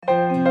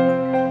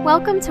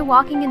Welcome to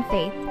Walking in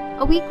Faith,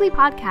 a weekly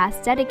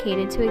podcast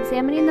dedicated to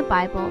examining the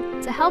Bible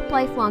to help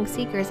lifelong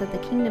seekers of the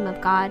kingdom of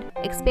God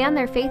expand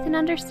their faith and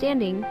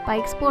understanding by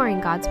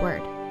exploring God's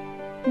Word.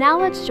 Now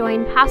let's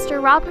join Pastor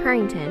Rob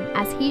Harrington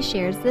as he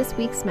shares this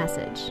week's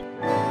message.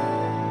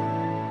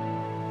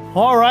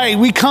 All right,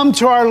 we come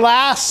to our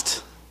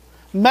last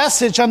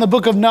message on the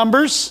book of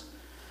Numbers.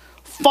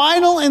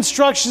 Final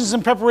instructions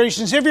and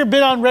preparations. Have you ever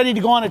been ready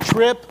to go on a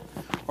trip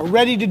or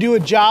ready to do a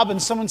job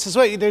and someone says,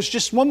 wait, there's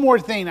just one more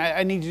thing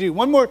I need to do.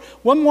 One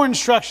more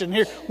instruction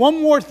here.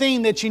 One more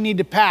thing that you need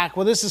to pack.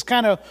 Well, this is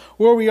kind of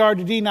where we are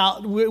today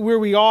now, where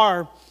we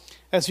are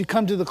as we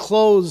come to the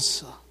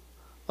close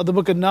of the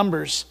book of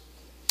Numbers.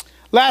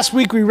 Last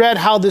week we read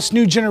how this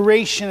new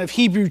generation of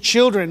Hebrew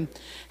children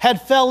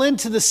had fell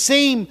into the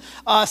same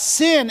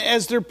sin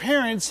as their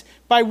parents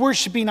by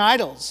worshiping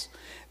idols.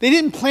 They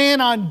didn't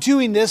plan on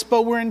doing this,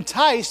 but were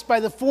enticed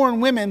by the foreign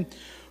women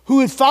who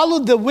had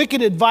followed the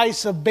wicked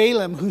advice of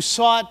Balaam, who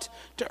sought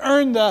to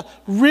earn the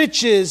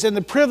riches and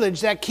the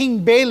privilege that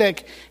King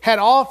Balak had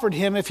offered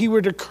him if he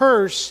were to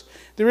curse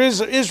the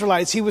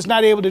Israelites. He was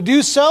not able to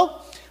do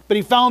so, but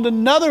he found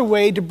another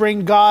way to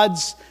bring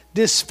God's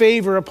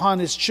disfavor upon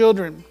his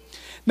children.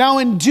 Now,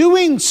 in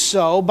doing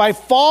so, by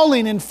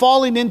falling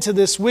into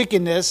this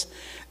wickedness,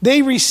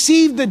 they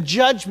received the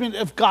judgment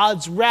of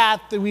God's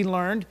wrath that we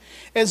learned,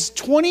 as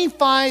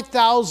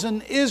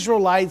 25,000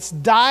 Israelites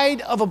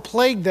died of a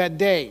plague that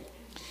day.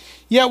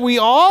 Yet we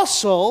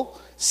also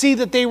see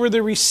that they were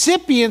the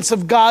recipients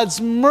of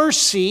God's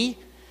mercy,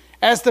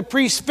 as the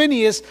priest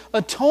Phinehas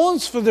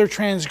atones for their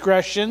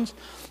transgressions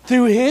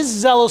through his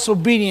zealous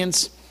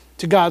obedience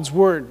to God's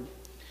word.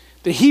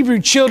 The Hebrew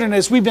children,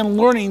 as we've been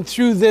learning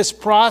through this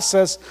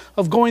process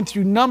of going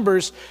through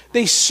Numbers,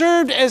 they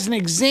served as an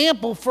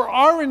example for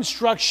our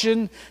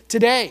instruction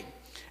today.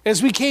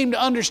 As we came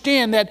to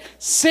understand that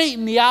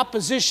Satan, the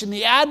opposition,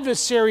 the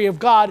adversary of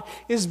God,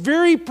 is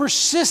very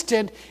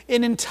persistent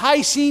in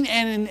enticing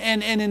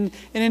and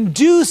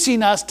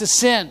inducing us to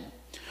sin.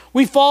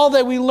 We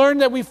learn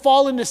that we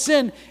fall into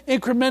sin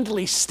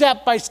incrementally,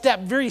 step by step,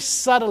 very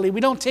subtly.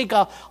 We don't take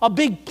a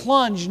big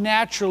plunge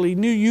naturally,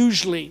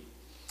 usually.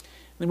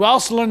 And we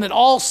also learn that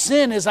all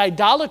sin is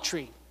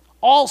idolatry.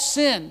 All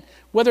sin,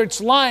 whether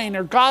it's lying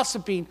or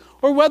gossiping,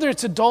 or whether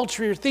it's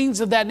adultery or things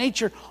of that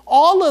nature,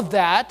 all of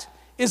that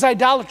is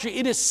idolatry.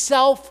 It is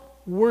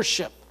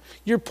self-worship.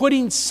 You're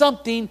putting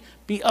something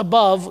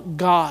above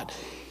God.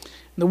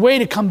 And the way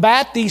to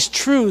combat these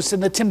truths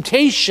and the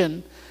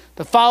temptation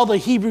to follow the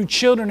Hebrew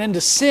children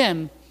into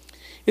sin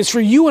is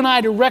for you and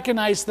I to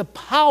recognize the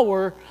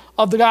power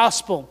of the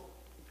gospel,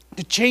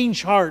 to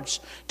change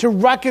hearts, to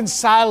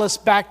reconcile us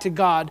back to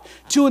God,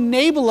 to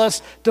enable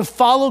us to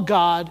follow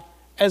God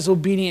as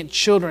obedient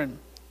children.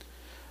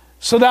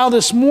 So now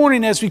this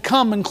morning, as we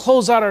come and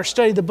close out our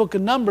study of the book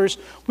of Numbers,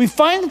 we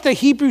find that the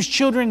Hebrew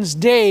children's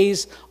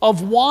days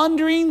of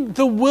wandering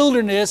the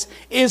wilderness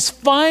is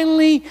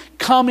finally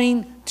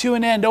coming to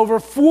an end. Over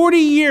 40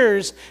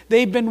 years,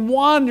 they've been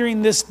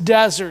wandering this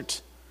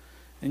desert.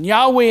 And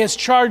Yahweh has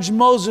charged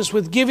Moses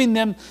with giving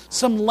them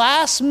some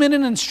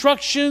last-minute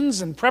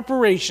instructions and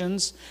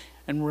preparations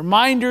and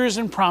reminders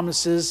and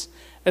promises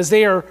as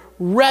they are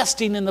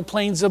resting in the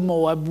plains of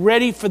Moab,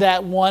 ready for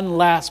that one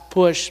last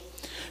push.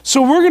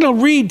 So we're going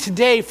to read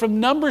today from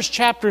Numbers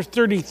chapter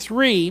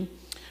 33,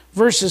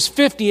 verses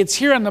 50. It's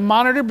here on the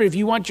monitor, but if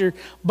you want your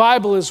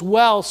Bible as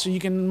well, so you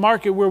can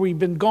mark it where we've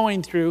been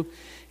going through,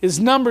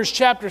 is Numbers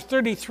chapter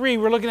 33.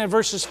 We're looking at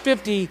verses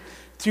 50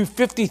 through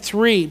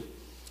 53.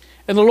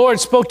 And the Lord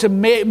spoke to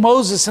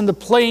Moses in the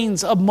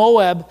plains of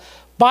Moab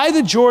by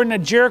the Jordan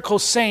at Jericho,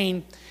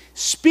 saying,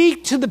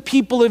 "Speak to the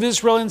people of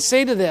Israel and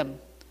say to them,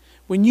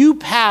 when you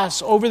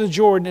pass over the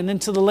Jordan and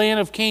into the land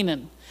of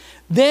Canaan,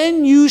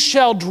 then you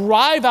shall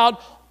drive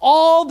out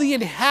all the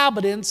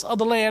inhabitants of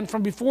the land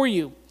from before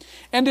you,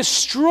 and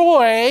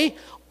destroy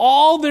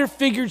all their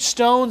figured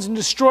stones, and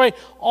destroy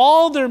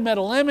all their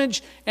metal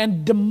image,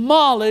 and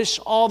demolish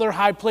all their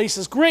high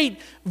places." Great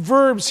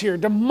verbs here.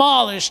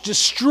 Demolish,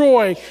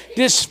 destroy,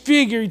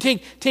 disfigure. You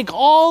take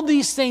all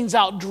these things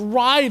out,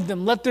 drive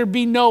them. Let there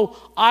be no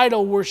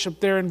idol worship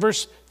there. In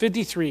verse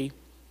 53,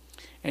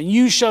 "And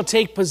you shall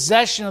take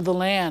possession of the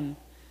land,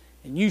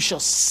 and you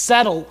shall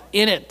settle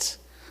in it.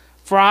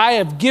 For I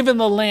have given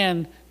the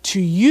land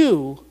to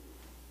you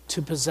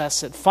to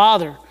possess it."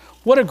 Father,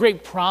 what a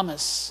great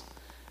promise.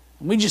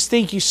 And we just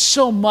thank you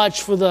so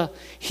much for the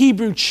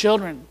Hebrew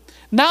children.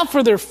 Not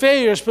for their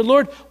failures, but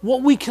Lord,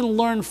 what we can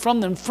learn from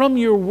them, from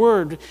your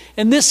word.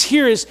 And this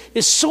here is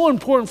so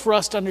important for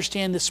us to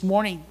understand this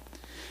morning.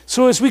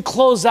 So as we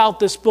close out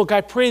this book,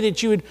 I pray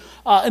that you would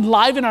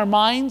enliven our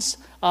minds,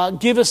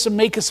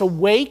 make us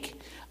awake,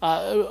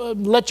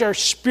 let our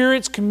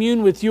spirits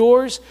commune with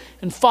yours.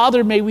 And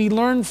Father, may we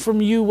learn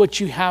from you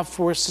what you have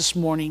for us this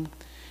morning.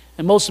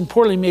 And most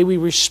importantly, may we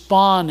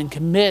respond and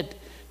commit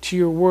to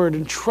your word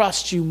and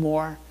trust you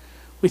more.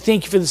 We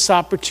thank you for this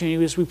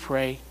opportunity as we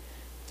pray.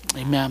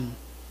 Amen.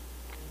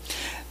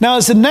 Now,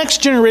 as the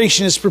next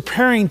generation is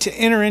preparing to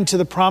enter into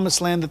the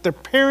promised land that their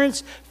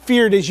parents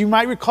feared, as you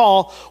might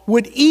recall,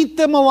 would eat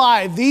them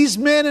alive. These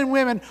men and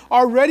women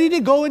are ready to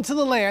go into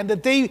the land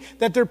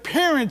that their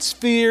parents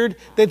feared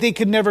that they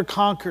could never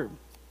conquer.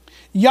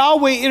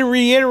 Yahweh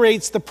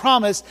reiterates the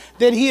promise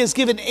that he has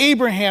given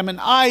Abraham and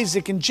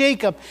Isaac and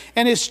Jacob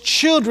and his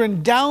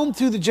children down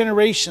through the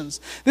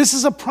generations. This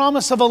is a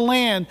promise of a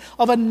land,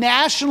 of a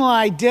national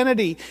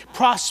identity,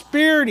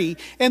 prosperity,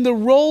 and the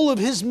role of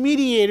his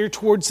mediator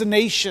towards the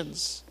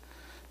nations.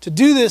 To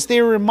do this, they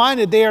are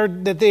reminded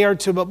that they are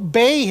to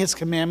obey his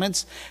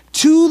commandments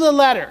to the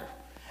letter.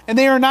 And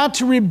they are not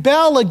to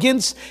rebel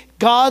against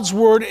God's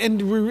word,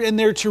 and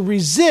they're to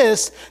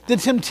resist the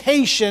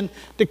temptation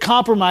to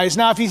compromise.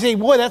 Now, if you say,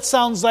 boy, that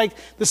sounds like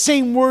the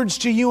same words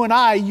to you and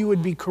I, you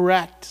would be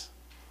correct.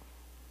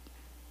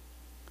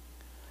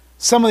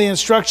 Some of the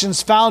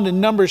instructions found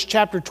in Numbers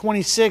chapter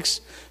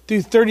 26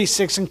 through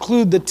 36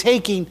 include the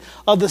taking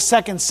of the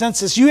second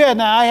census. You and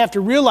I have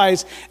to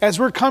realize, as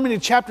we're coming to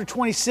chapter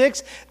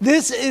 26,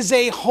 this is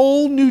a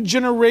whole new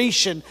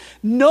generation.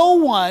 No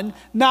one,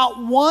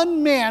 not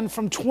one man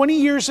from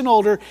 20 years and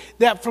older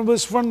that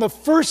was from the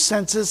first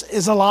census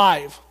is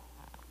alive,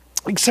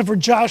 except for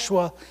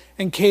Joshua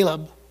and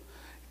Caleb.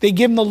 They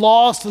give them the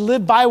laws to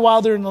live by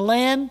while they're in the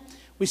land.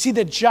 We see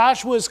that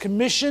Joshua is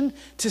commissioned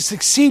to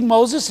succeed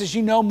Moses. As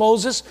you know,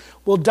 Moses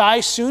will die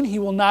soon. He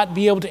will not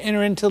be able to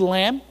enter into the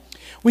land.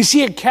 We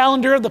see a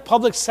calendar of the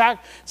public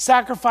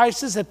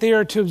sacrifices that they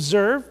are to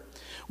observe.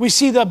 We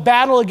see the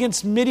battle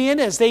against Midian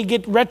as they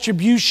get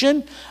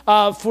retribution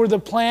for the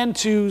plan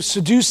to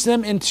seduce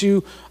them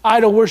into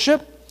idol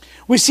worship.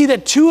 We see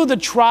that 2 of the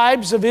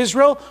tribes of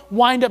Israel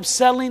wind up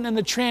settling in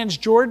the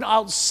Transjordan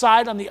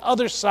outside on the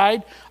other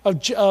side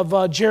of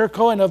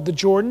Jericho and of the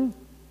Jordan.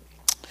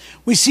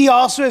 We see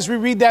also, as we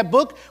read that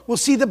book, we'll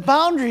see the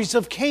boundaries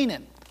of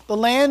Canaan, the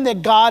land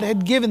that God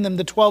had given them,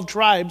 the 12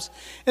 tribes.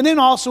 And then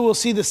also we'll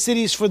see the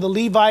cities for the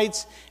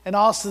Levites and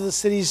also the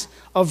cities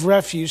of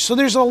refuge. So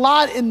there's a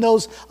lot in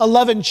those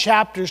 11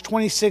 chapters,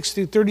 26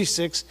 through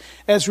 36,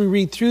 as we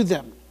read through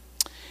them.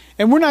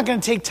 And we're not going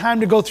to take time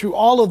to go through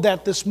all of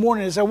that this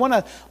morning, as I want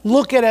to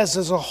look at us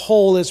as a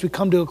whole as we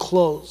come to a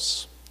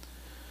close.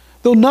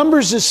 Though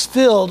Numbers is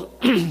filled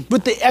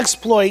with the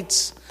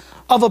exploits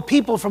of a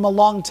people from a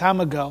long time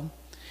ago,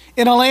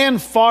 in a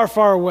land far,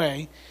 far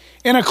away,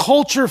 in a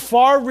culture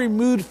far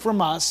removed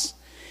from us,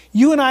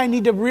 you and I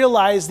need to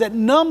realize that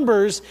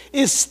Numbers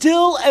is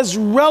still as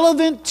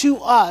relevant to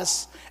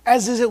us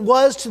as it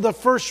was to the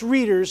first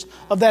readers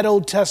of that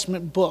Old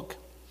Testament book.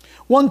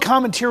 One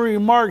commentary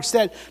remarks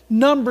that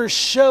Numbers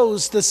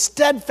shows the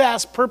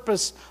steadfast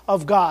purpose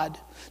of God.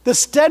 The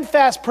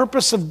steadfast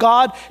purpose of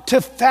God to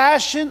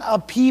fashion a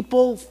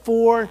people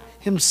for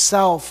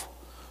himself,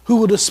 who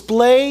will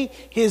display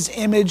his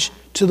image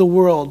to the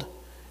world,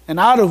 and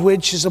out of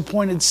which his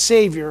appointed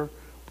Savior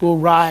will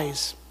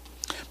rise.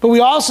 But we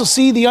also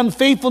see the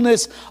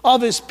unfaithfulness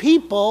of his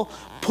people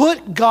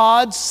put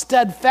God's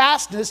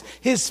steadfastness,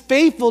 his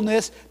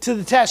faithfulness to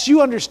the test.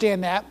 You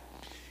understand that.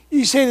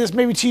 You say this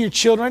maybe to your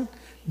children.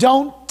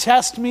 Don't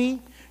test me.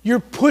 You're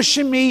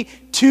pushing me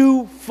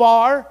too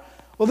far.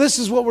 Well, this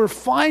is what we're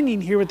finding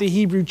here with the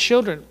Hebrew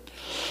children.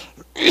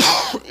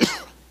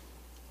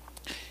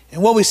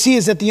 And what we see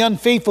is that the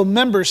unfaithful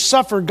members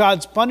suffer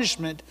God's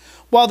punishment,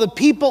 while the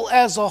people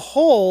as a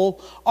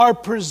whole are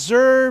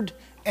preserved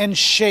and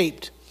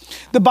shaped.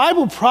 The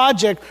Bible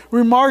Project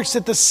remarks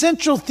that the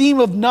central theme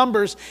of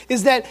Numbers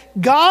is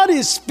that God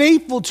is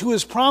faithful to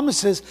his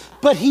promises,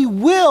 but he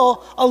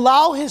will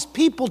allow his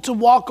people to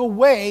walk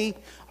away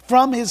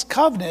from his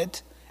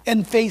covenant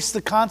and face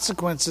the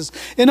consequences.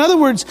 In other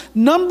words,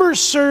 Numbers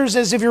serves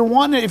as, if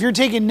you're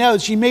taking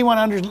notes, you may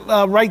want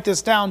to write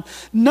this down.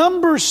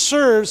 Numbers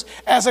serves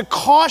as a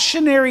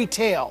cautionary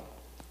tale.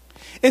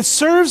 It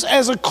serves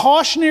as a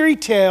cautionary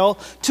tale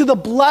to the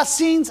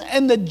blessings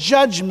and the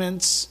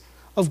judgments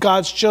of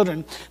God's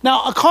children.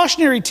 Now, a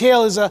cautionary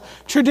tale is a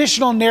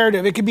traditional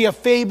narrative. It could be a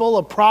fable,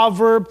 a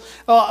proverb,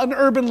 an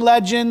urban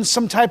legend,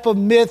 some type of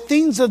myth,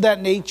 things of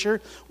that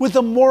nature with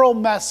a moral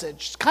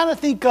message. Kind of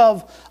think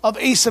of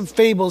Aesop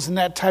fables in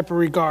that type of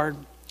regard.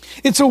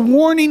 It's a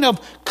warning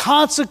of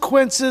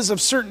consequences of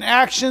certain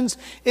actions,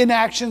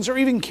 inactions, or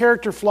even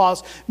character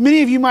flaws.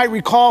 Many of you might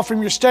recall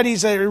from your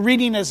studies that you're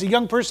reading as a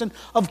young person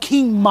of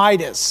King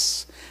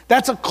Midas.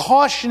 That's a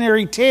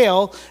cautionary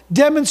tale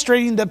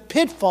demonstrating the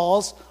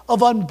pitfalls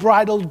of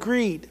unbridled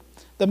greed.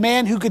 The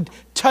man who could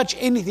touch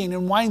anything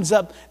and winds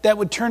up that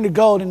would turn to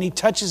gold, and he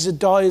touches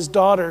his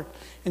daughter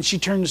and she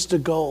turns to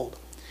gold.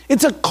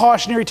 It's a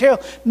cautionary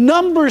tale.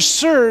 Numbers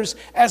serves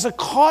as a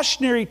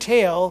cautionary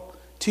tale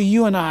to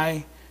you and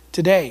I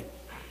today.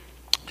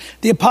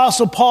 The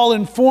Apostle Paul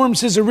informs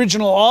his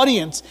original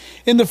audience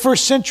in the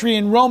first century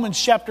in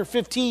Romans chapter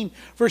 15,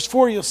 verse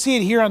 4. You'll see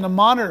it here on the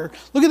monitor.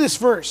 Look at this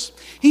verse.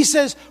 He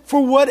says,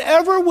 "For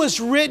whatever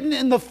was written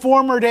in the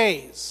former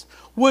days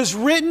was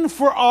written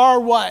for our"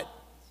 what?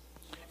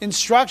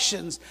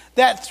 Instructions,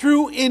 that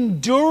through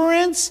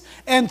endurance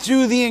and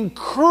through the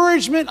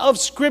encouragement of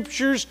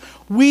scriptures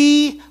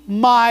we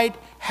might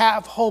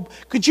have hope.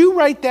 Could you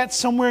write that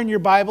somewhere in your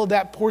Bible,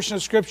 that portion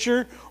of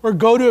Scripture, or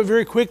go to it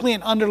very quickly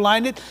and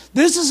underline it?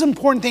 This is an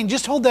important thing.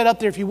 Just hold that up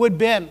there if you would,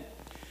 Ben.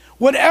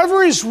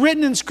 Whatever is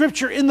written in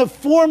Scripture in the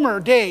former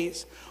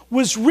days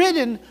was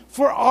written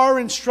for our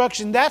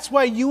instruction. That's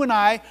why you and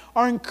I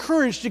are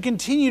encouraged to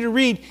continue to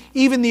read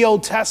even the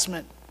Old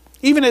Testament.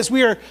 Even as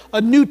we are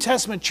a New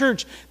Testament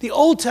church, the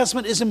Old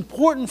Testament is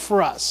important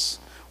for us.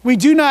 We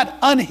do not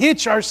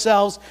unhitch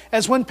ourselves,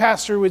 as one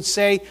pastor would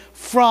say,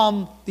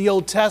 from the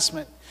Old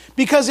Testament.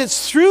 Because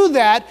it's through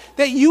that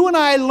you and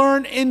I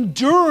learn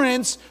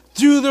endurance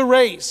through the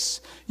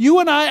race. You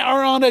and I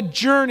are on a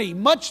journey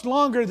much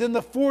longer than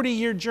the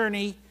 40-year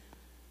journey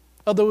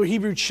of the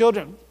Hebrew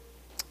children.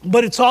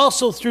 But it's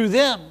also through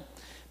them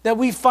that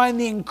we find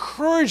the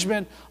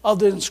encouragement of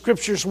the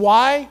Scriptures.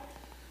 Why?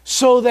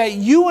 So that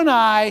you and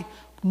I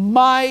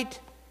might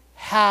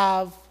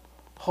have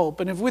hope.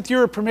 And if with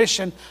your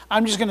permission,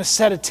 I'm just going to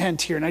set a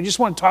tent here. And I just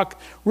want to talk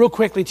real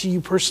quickly to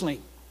you personally.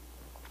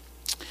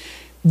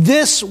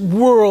 This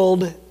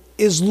world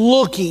is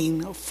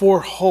looking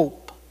for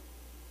hope.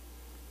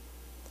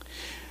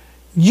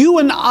 You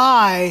and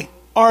I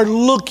are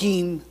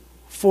looking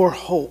for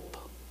hope.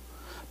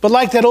 But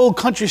like that old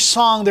country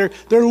song, they're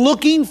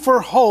looking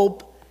for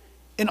hope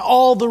in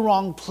all the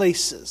wrong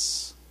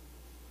places.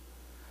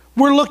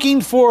 We're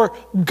looking for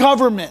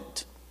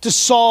government to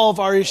solve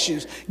our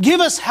issues.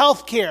 Give us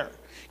health care.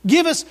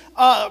 Give us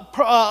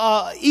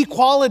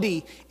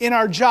equality in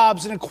our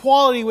jobs and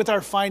equality with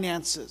our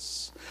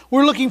finances.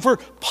 We're looking for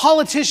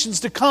politicians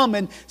to come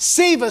and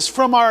save us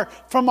from our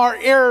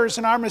errors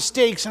and our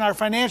mistakes and our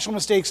financial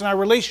mistakes and our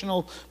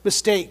relational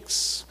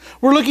mistakes.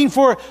 We're looking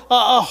for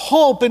a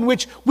hope in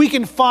which we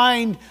can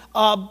find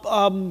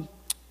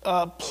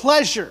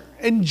pleasure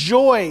and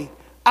joy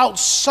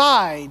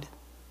outside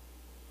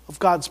of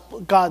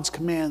God's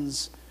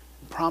commands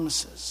and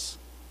promises.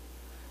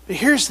 But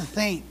here's the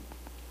thing,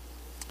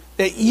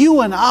 that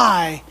you and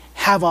I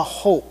have a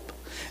hope.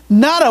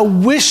 Not a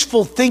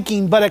wishful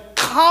thinking, but a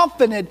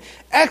confident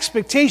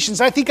expectations.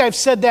 I think I've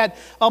said that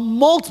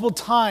multiple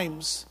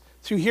times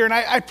through here, and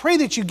I pray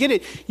that you get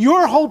it.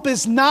 Your hope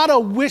is not a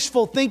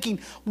wishful thinking.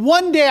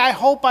 One day I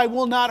hope I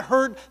will not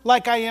hurt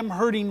like I am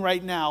hurting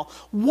right now.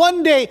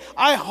 One day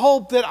I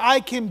hope that I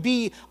can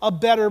be a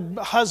better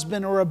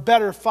husband or a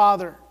better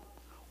father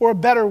or a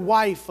better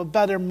wife, a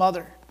better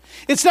mother.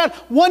 It's not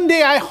one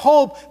day I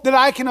hope that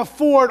I can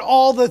afford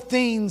all the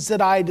things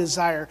that I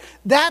desire.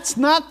 That's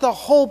not the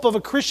hope of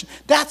a Christian.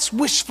 That's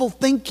wishful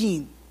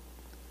thinking.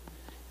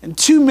 And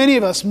too many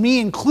of us, me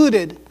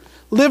included,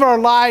 live our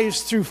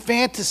lives through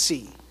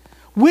fantasy,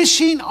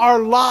 wishing our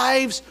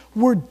lives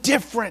were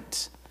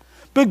different.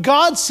 But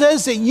God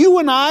says that you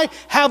and I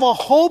have a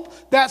hope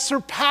that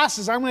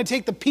surpasses. I'm going to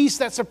take the peace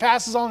that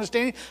surpasses all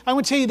understanding. I'm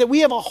going to tell you that we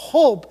have a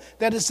hope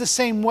that is the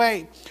same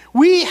way.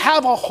 We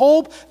have a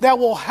hope that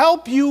will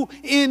help you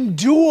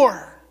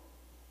endure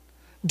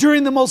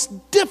during the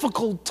most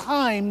difficult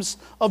times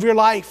of your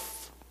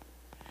life.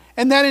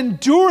 And that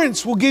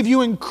endurance will give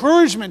you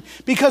encouragement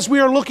because we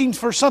are looking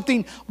for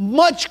something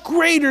much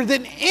greater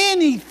than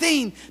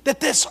anything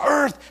that this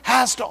earth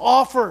has to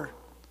offer.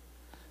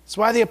 That's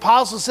why the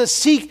apostle says,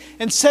 seek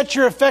and set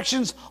your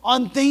affections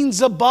on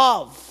things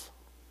above.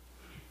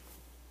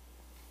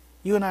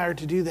 You and I are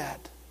to do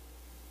that.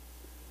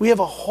 We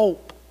have a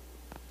hope.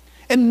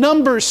 And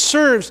Numbers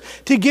serves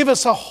to give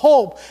us a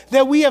hope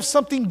that we have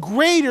something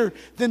greater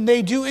than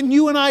they do. And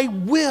you and I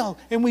will,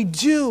 and we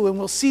do, and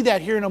we'll see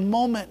that here in a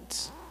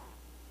moment.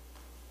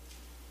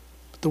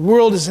 But the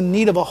world is in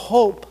need of a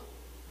hope.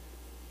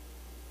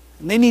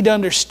 And they need to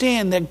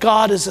understand that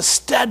God is a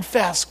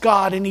steadfast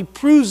God, and He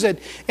proves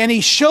it and He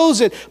shows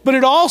it. But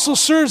it also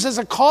serves as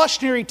a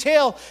cautionary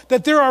tale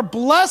that there are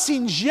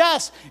blessings,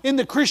 yes, in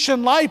the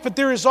Christian life, but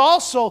there is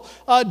also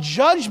a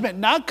judgment,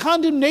 not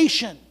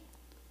condemnation.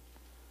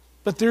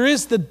 But there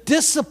is the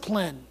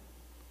discipline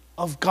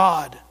of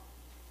God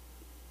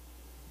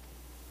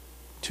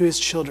to His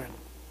children.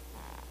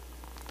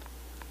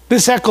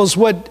 This echoes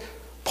what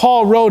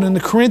Paul wrote in the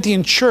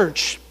Corinthian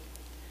church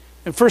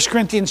in 1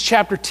 Corinthians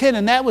chapter 10,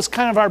 and that was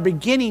kind of our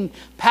beginning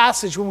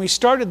passage when we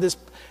started this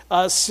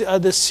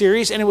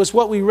series, and it was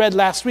what we read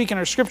last week in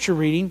our scripture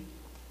reading.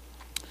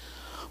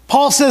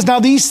 Paul says, now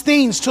these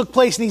things took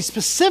place, and he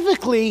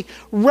specifically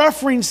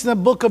referenced the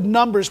book of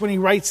Numbers when he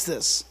writes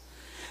this.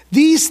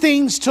 These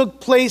things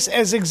took place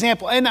as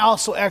example, and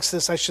also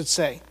Exodus, I should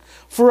say,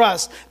 for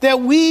us,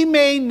 that we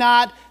may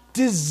not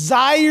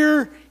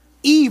desire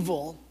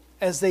evil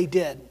as they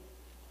did.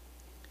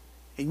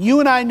 And you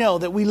and I know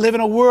that we live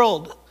in a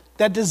world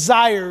that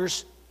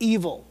desires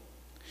evil.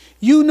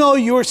 You know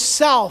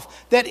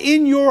yourself that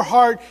in your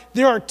heart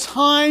there are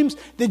times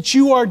that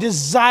you are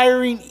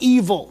desiring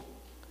evil.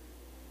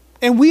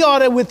 And we ought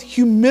to, with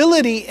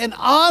humility and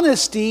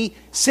honesty,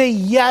 say,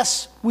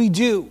 yes, we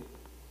do.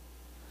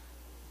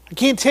 I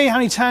can't tell you how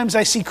many times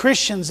I see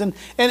Christians, and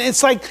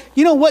it's like,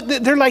 you know what?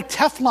 They're like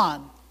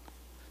Teflon.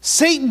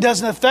 Satan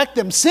doesn't affect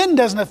them. Sin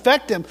doesn't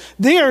affect them.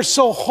 They are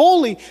so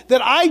holy that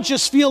I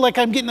just feel like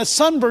I'm getting a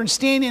sunburn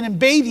standing and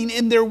bathing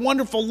in their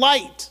wonderful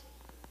light.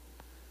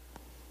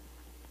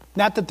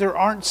 Not that there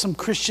aren't some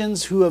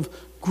Christians who have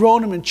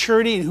grown in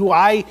maturity and who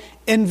I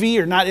envy,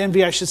 or not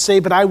envy, I should say,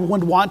 but I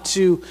would want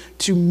to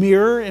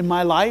mirror in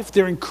my life.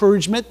 Their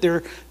encouragement,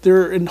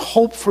 their in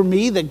hope for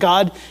me that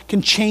God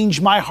can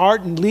change my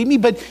heart and lead me.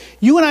 But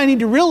you and I need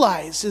to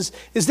realize is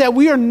that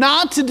we are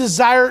not to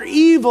desire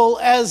evil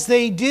as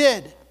they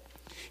did.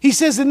 He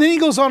says, and then he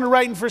goes on to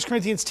write in 1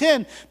 Corinthians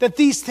 10 that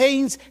these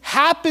things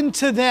happened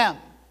to them.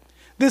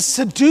 This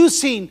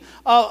seducing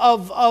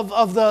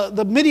of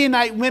the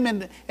Midianite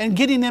women and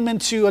getting them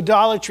into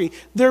idolatry.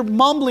 Their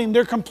mumbling,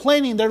 their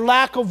complaining, their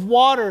lack of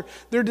water,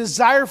 their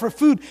desire for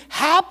food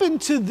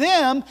happened to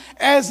them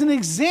as an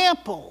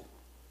example.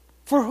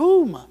 For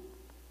whom?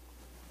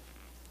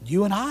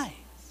 You and I.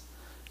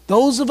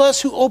 Those of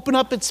us who open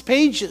up its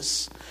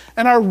pages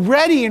and are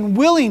ready and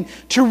willing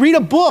to read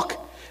a book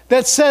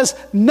that says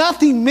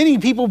nothing many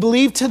people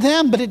believe to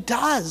them, but it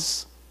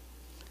does.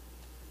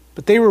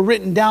 But they were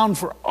written down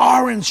for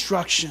our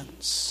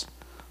instructions,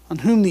 on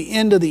whom the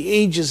end of the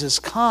ages has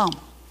come.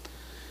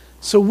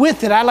 So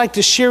with it, I'd like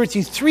to share with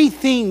you 3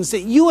 things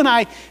that you and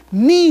I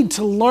need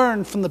to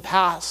learn from the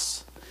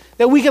past,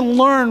 that we can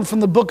learn from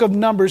the book of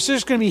Numbers.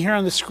 There's going to be here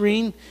on the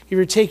screen if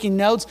you're taking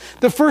notes.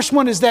 The first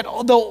one is that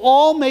though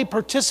all may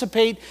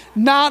participate,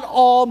 not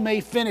all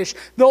may finish.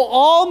 Though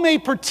all may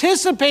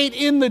participate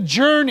in the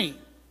journey,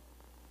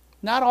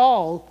 not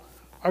all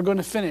are going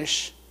to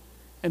finish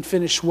and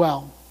finish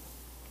well.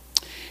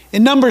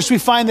 In Numbers, we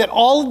find that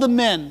all of the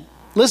men,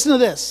 listen to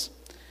this.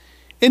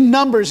 In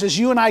Numbers, as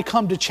you and I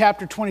come to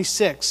chapter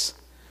 26,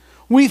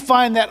 we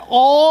find that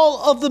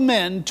all of the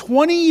men,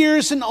 20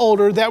 years and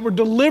older, that were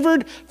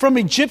delivered from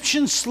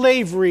Egyptian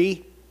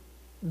slavery,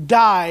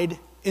 died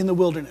in the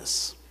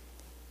wilderness.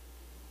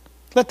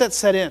 Let that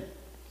set in.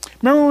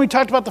 Remember when we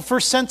talked about the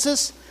first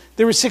census?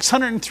 There were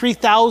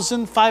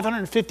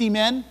 603,550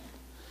 men.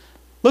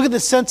 Look at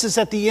the census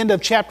at the end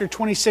of chapter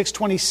 26,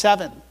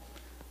 27.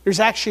 There's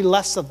actually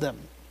less of them.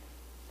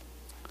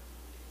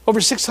 Over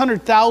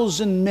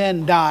 600,000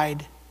 men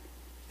died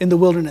in the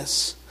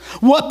wilderness.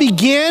 What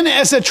began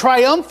as a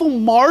triumphal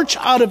march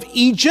out of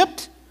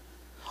Egypt,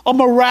 a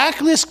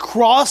miraculous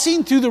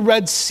crossing through the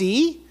Red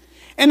Sea,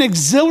 an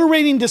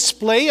exhilarating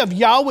display of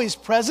Yahweh's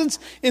presence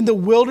in the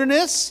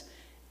wilderness,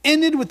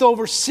 ended with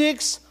over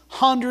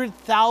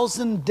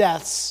 600,000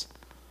 deaths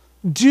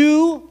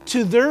due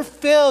to their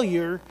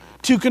failure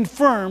to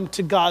conform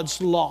to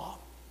God's law.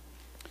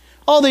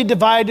 Oh, they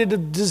divided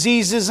of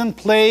diseases and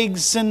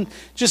plagues and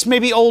just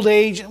maybe old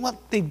age. Well,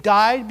 they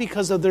died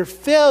because of their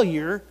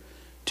failure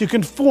to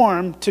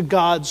conform to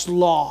God's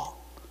law.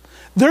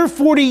 Their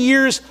 40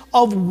 years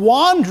of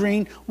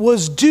wandering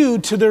was due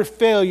to their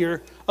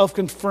failure of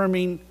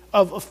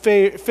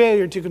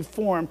failure to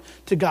conform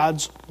to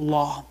God's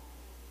law.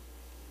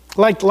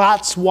 Like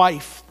Lot's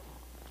wife,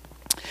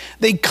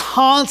 they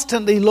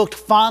constantly looked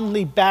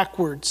fondly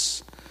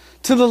backwards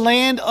to the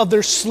land of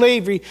their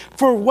slavery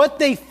for what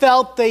they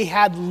felt they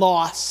had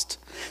lost.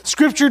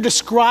 Scripture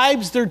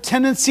describes their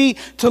tendency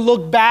to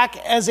look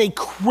back as a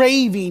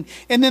craving.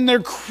 And in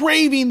their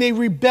craving, they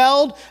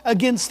rebelled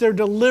against their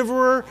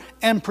deliverer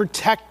and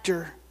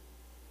protector.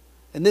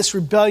 And this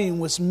rebellion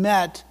was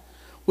met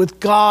with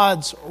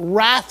God's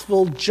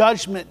wrathful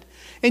judgment.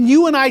 And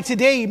you and I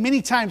today,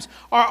 many times,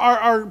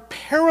 are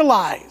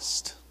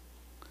paralyzed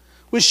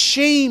with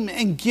shame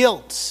and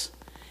guilt,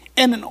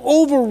 and an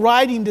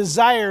overriding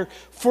desire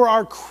for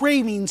our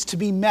cravings to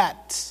be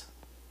met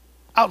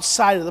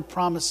outside of the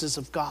promises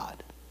of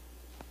God.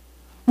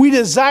 We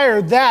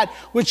desire that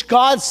which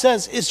God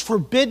says is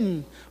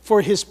forbidden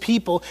for his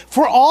people,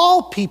 for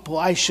all people,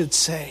 I should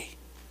say.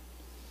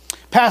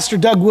 Pastor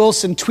Doug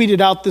Wilson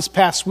tweeted out this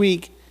past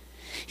week.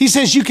 He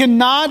says, you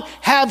cannot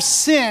have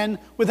sin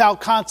without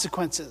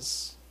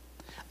consequences.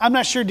 I'm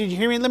not sure, did you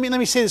hear me? Let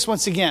me say this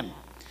once again.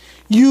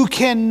 You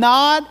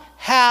cannot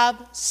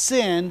have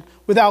sin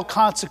without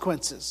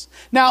consequences.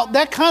 Now,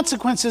 that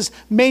consequences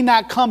may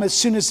not come as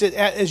soon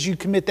as you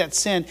commit that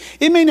sin.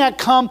 It may not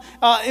come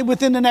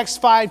within the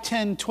next 5,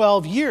 10,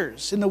 12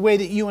 years in the way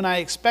that you and I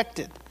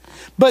expected.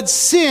 But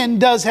sin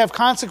does have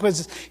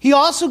consequences. He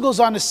also goes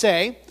on to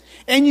say,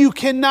 and you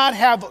cannot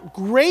have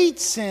great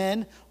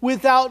sin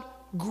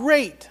without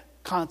great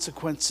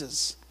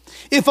consequences.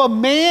 If a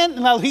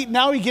man,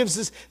 now he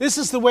gives this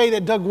is the way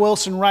that Doug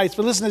Wilson writes,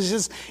 but listen to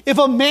this, if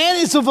a man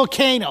is a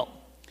volcano,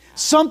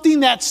 something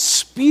that's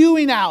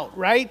spewing out,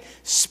 right?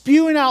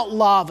 Spewing out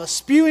lava,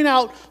 spewing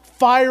out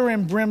fire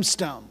and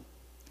brimstone.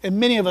 And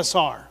many of us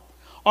are.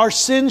 Our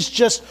sins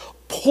just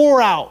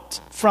pour out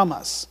from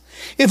us.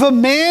 If a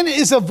man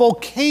is a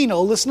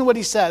volcano, listen to what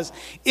he says,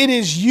 it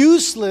is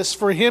useless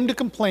for him to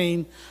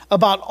complain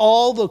about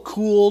all the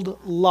cooled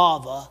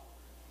lava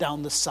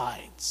down the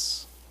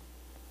sides.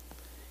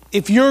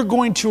 If you're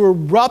going to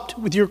erupt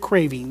with your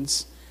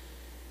cravings,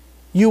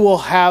 you will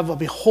have a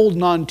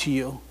beholden unto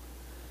you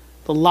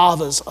the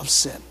lavas of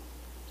sin.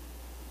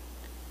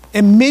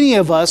 And many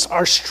of us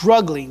are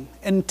struggling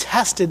and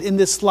tested in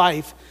this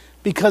life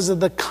because of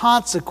the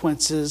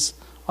consequences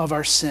of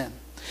our sin.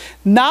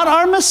 Not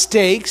our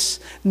mistakes,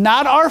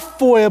 not our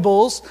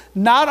foibles,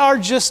 not our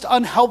just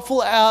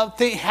unhelpful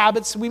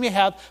habits we may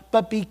have,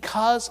 but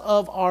because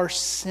of our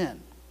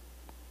sin.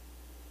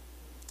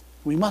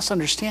 We must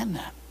understand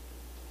that.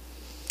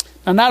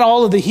 Now, not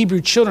all of the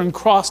Hebrew children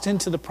crossed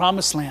into the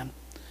promised land.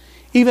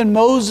 Even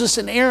Moses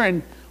and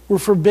Aaron were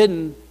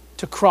forbidden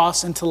to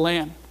cross into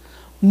land.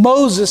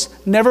 Moses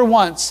never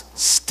once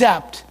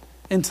stepped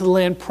into the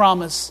land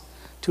promised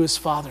to his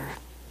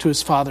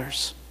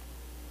fathers.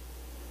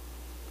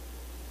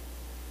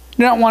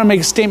 I don't want to make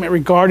a statement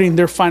regarding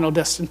their final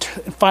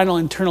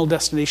internal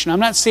destination. I'm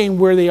not saying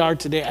where they are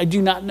today. I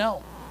do not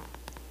know.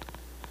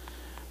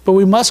 But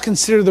we must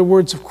consider the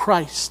words of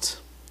Christ,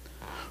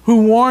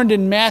 who warned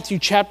in Matthew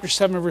chapter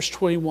 7, verse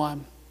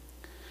 21,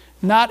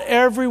 "Not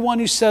everyone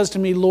who says to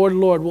me, 'Lord,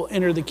 Lord,' will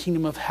enter the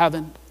kingdom of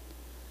heaven,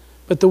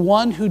 but the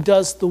one who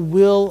does the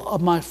will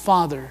of my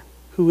Father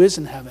who is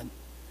in heaven."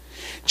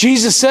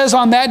 Jesus says,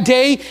 on that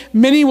day,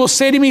 many will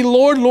say to me,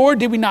 "Lord, Lord,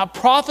 did we not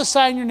prophesy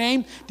in your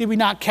name? Did we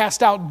not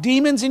cast out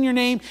demons in your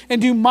name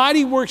and do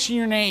mighty works in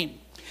your name?"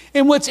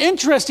 And what's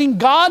interesting,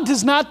 God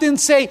does not then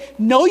say,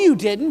 "No, you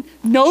didn't.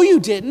 No, you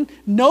didn't.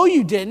 No,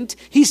 you didn't."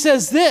 He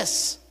says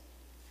this,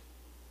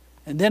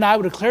 "And then I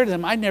would declare to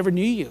them, I never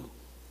knew you.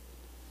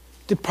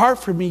 Depart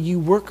from me, you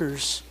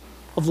workers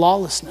of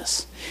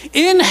lawlessness."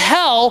 In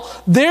hell,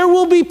 there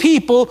will be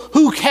people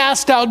who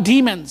cast out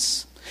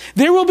demons.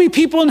 There will be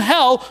people in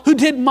hell who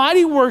did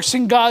mighty works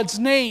in God's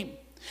name.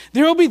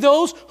 There will be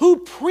those who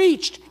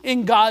preached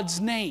in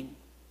God's name,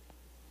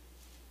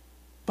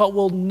 but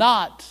will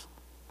not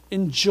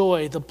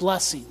enjoy the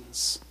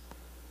blessings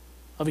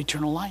of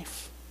eternal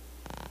life.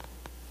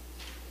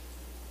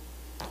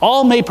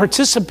 All may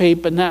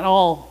participate, but not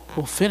all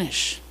will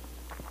finish.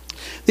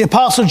 The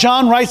Apostle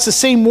John writes the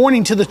same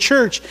warning to the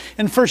church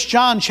in 1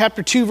 John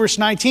chapter 2, verse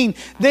 19.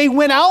 "They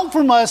went out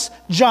from us,"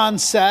 John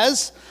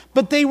says,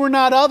 "but they were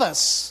not of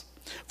us.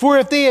 For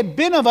if they had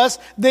been of us,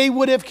 they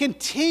would have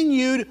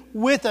continued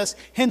with us."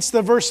 Hence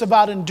the verse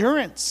about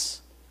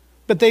endurance.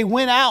 But they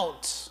went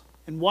out.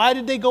 And why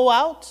did they go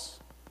out?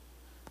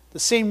 The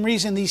same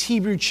reason these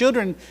Hebrew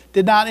children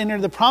did not enter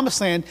the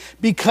promised land,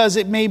 because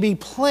it may be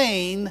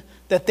plain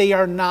that they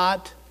are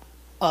not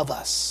of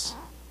us.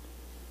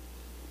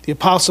 The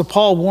Apostle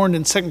Paul warned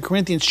in 2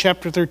 Corinthians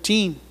chapter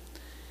 13,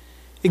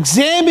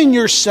 "Examine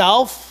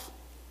yourself,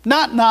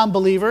 not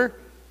non-believer,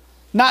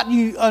 not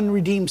you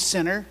unredeemed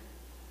sinner."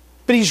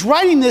 But he's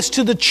writing this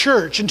to the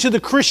church and to the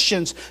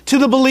Christians, to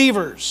the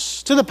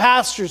believers, to the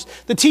pastors,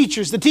 the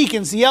teachers, the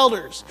deacons, the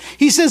elders.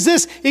 He says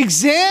this,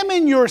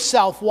 "Examine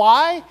yourself."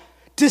 Why?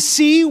 To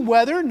see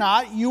whether or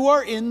not you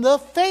are in the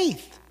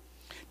faith.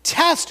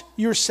 Test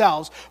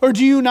yourselves. Or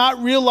do you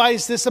not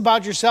realize this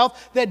about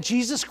yourself, that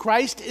Jesus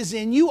Christ is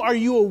in you? Are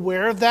you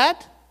aware of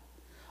that?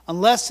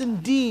 Unless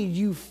indeed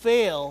you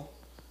fail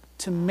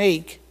to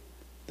make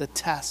the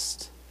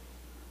test.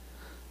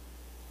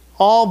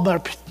 All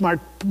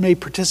may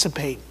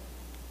participate.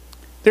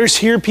 There's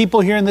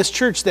people here in this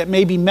church that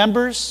may be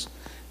members,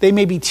 they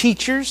may be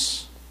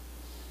teachers,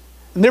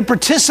 and they're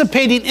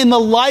participating in the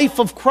life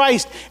of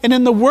Christ and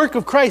in the work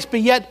of Christ,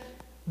 but yet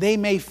they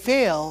may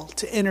fail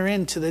to enter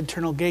into the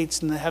eternal gates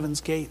and the heaven's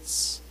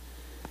gates.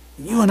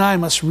 You and I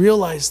must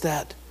realize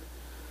that.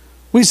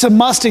 We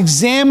must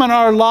examine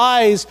our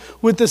lives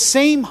with the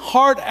same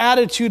heart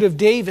attitude of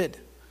David,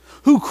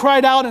 who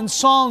cried out in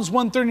Psalms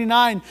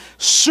 139,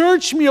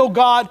 "Search me, O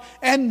God,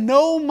 and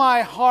know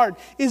my heart."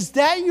 Is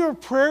that your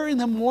prayer in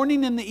the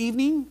morning and the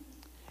evening?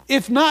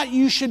 If not,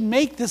 you should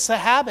make this a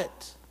habit.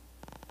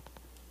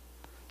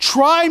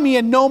 Try me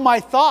and know my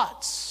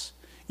thoughts.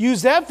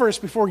 Use that verse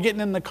before getting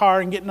in the car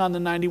and getting on the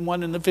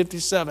 91 and the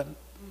 57.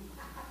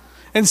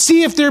 And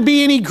see if there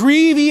be any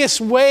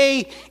grievous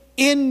way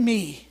in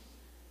me,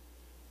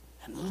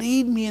 and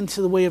lead me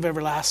into the way of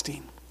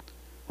everlasting.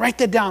 Write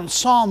that down.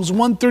 Psalms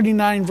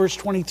 139, verse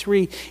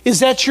 23. Is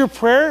that your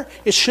prayer?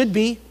 It should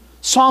be.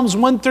 Psalms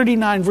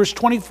 139, verse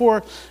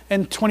 24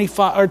 and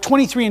 25, or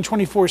 23 and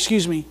 24,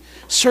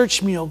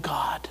 "Search me, O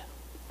God."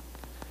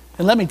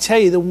 And let me tell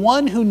you, the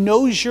one who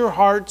knows your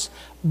hearts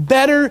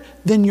better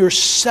than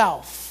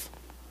yourself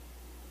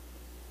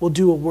will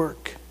do a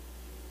work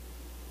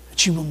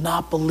that you will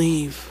not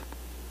believe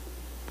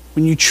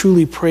when you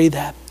truly pray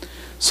that.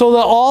 So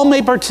that all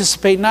may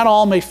participate, not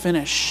all may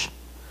finish.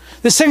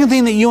 The second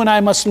thing that you and I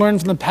must learn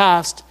from the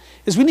past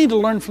is we need to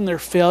learn from their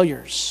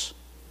failures.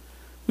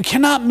 We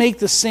cannot make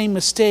the same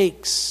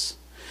mistakes.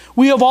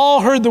 We have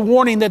all heard the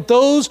warning that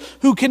those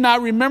who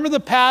cannot remember the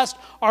past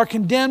are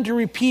condemned to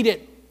repeat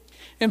it.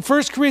 In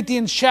 1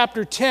 Corinthians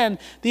chapter 10,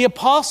 the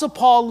Apostle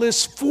Paul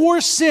lists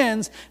 4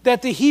 sins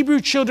that the Hebrew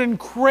children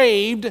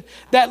craved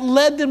that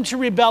led them to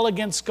rebel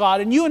against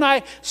God. And you and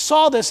I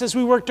saw this as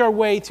we worked our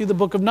way through the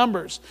book of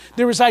Numbers.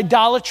 There was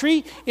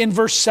idolatry in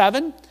verse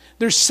 7.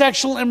 There's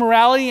sexual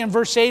immorality in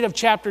verse 8 of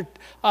chapter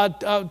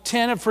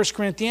 10 of 1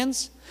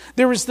 Corinthians.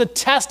 There was the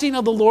testing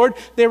of the Lord.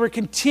 They were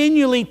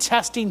continually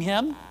testing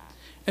him.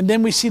 And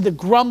then we see the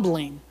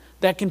grumbling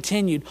that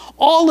continued.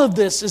 All of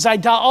this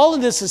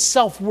is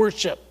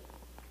self-worship.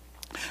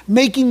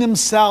 making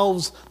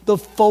themselves the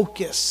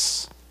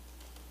focus.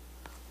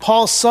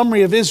 Paul's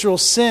summary of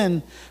Israel's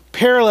sin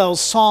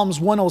parallels Psalms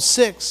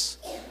 106,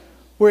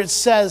 where it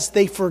says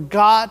they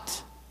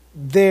forgot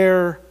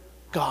their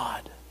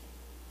God.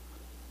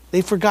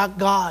 They forgot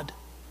God.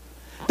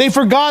 They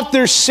forgot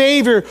their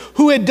Savior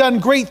who had done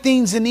great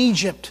things in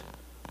Egypt,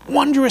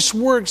 wondrous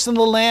works in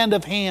the land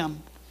of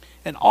Ham,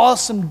 and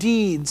awesome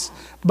deeds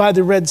by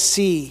the Red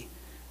Sea.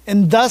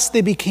 And thus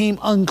they became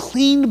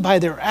unclean by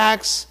their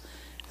acts,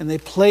 and they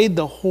played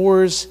the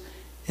whores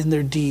in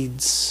their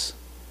deeds.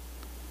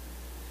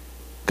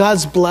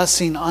 God's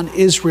blessing on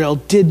Israel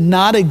did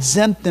not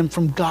exempt them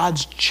from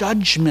God's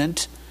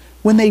judgment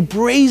when they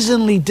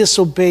brazenly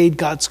disobeyed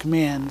God's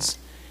commands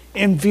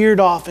and veered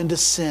off into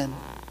sin.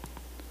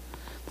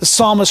 The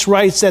psalmist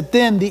writes that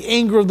then the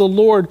anger of the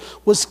Lord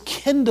was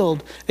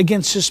kindled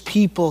against his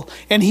people,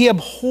 and he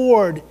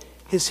abhorred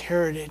his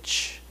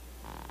heritage.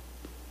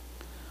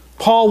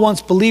 Paul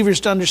wants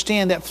believers to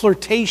understand that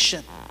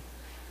flirtation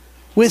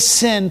with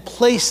sin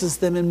places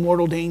them in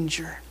mortal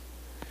danger.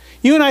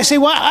 You and I say,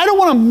 well, I don't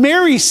want to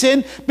marry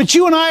sin, but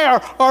you and I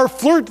are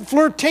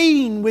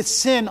flirtating with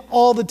sin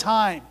all the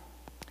time.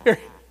 Here,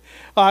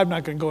 I'm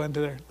not going to go into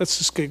there. Let's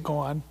just go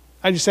on.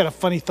 I just had a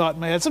funny thought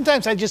in my head.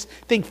 Sometimes I just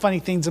think funny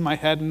things in my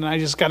head and I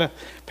just got to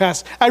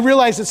pass. I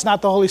realize it's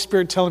not the Holy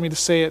Spirit telling me to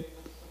say it.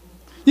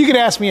 You could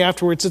ask me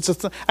afterwards.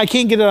 I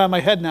can't get it out of my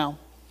head now.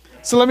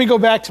 So let me go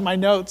back to my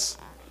notes.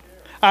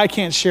 I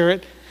can't share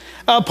it.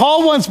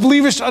 Paul wants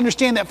believers to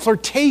understand that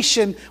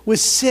flirtation with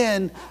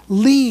sin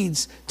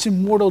leads to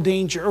mortal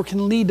danger, or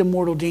can lead to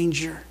mortal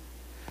danger.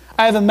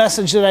 I have a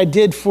message that I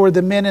did for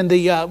the men in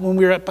the when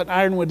we were up at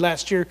Ironwood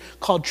last year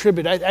called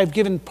Tribute. I've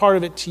given part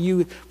of it to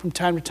you from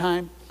time to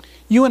time.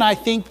 You and I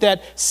think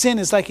that sin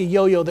is like a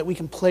yo-yo that we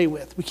can play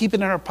with. We keep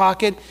it in our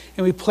pocket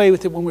and we play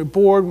with it when we're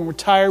bored, when we're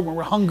tired, when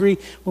we're hungry,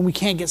 when we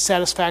can't get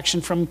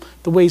satisfaction from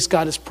the ways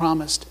God has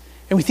promised.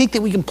 And we think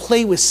that we can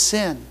play with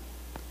sin.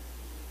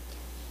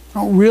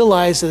 I don't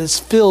realize that it's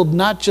filled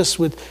not just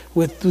with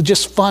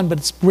just fun, but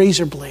it's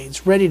razor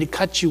blades ready to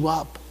cut you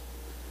up.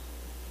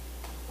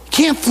 You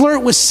can't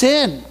flirt with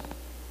sin.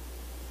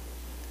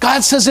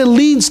 God says it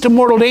leads to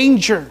mortal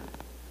danger.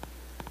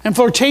 And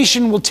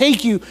flirtation will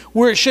take you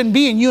where it shouldn't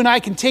be. And you and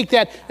I can take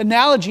that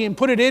analogy and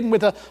put it in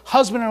with a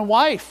husband and a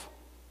wife.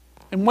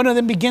 And one of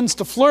them begins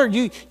to flirt.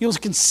 You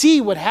can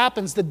see what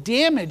happens, the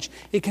damage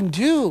it can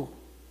do.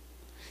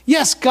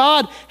 Yes,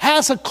 God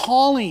has a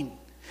calling.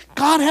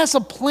 God has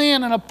a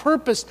plan and a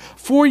purpose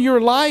for your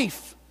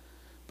life.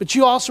 But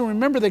you also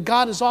remember that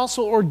God has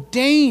also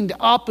ordained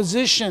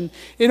opposition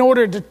in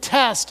order to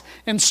test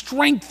and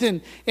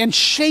strengthen and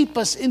shape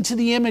us into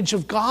the image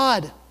of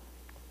God.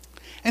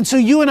 And so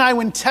you and I,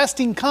 when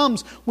testing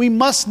comes, we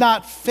must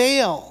not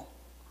fail.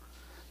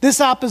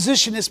 This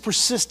opposition is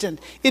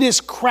persistent, it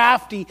is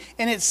crafty,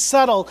 and it's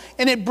subtle,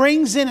 and it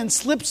brings in and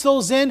slips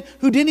those in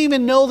who didn't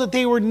even know that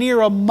they were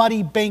near a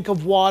muddy bank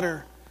of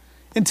water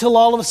until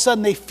all of a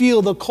sudden they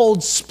feel the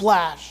cold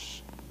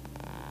splash.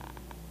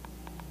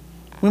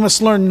 We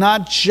must learn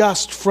not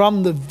just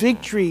from the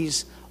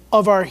victories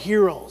of our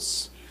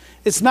heroes.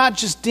 It's not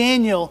just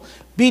Daniel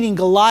beating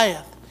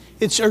Goliath.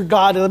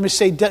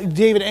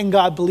 David and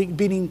God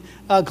beating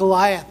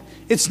Goliath.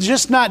 It's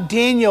just not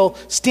Daniel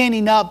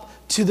standing up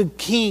to the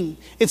king.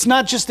 It's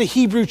not just the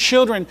Hebrew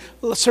children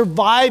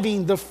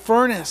surviving the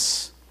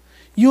furnace.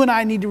 You and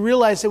I need to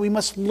realize that we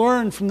must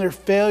learn from their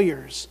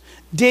failures.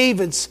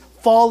 David's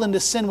fall into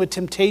sin with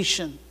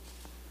temptation.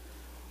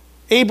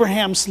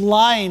 Abraham's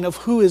lying of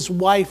who his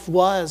wife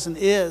was and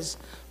is,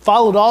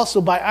 followed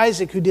also by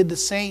Isaac, who did the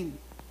same.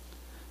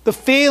 The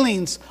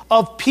failings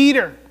of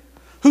Peter,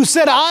 who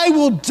said, I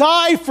will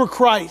die for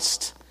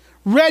Christ,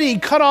 ready,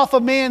 cut off a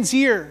man's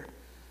ear,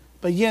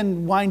 but yet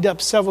wind up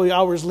several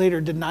hours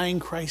later denying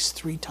Christ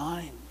 3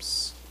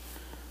 times.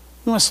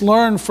 We must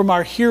learn from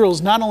our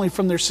heroes, not only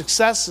from their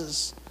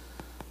successes,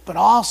 but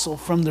also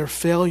from their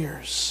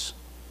failures.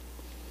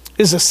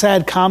 It is a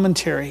sad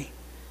commentary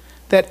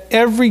that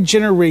every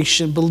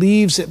generation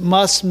believes it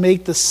must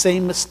make the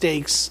same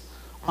mistakes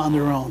on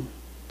their own,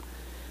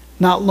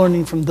 not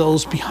learning from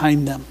those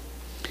behind them.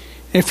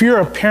 If you're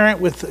a parent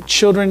with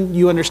children,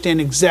 you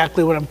understand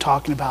exactly what I'm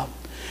talking about,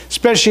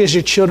 especially as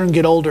your children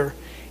get older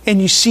and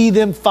you see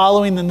them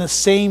following in the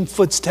same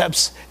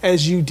footsteps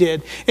as you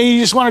did. And you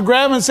just want to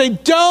grab them and say,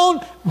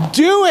 don't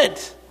do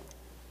it.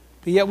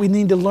 But yet we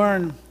need to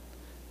learn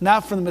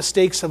not from the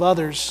mistakes of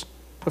others,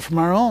 but from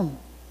our own.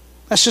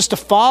 That's just a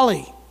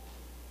folly.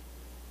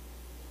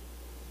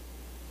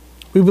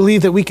 We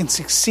believe that we can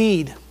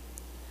succeed.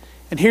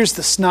 And here's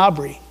the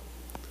snobbery.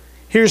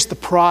 Here's the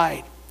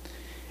pride.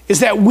 Is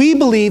that we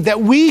believe that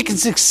we can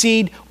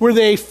succeed where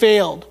they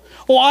failed.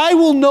 Oh, I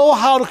will know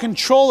how to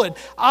control it.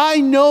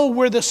 I know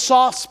where the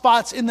soft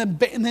spots in the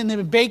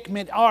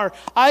embankment are.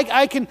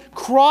 I can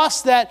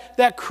cross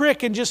that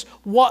creek and just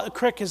walk. A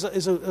creek is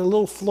a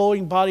little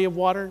flowing body of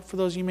water, for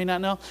those of you who may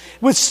not know,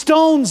 with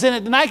stones in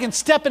it, and I can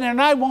step in it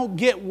and I won't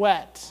get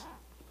wet.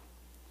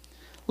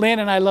 Lan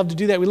and I love to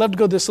do that. We love to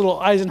go to this little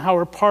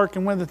Eisenhower Park,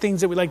 and one of the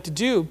things that we like to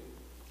do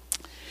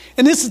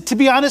And this is, to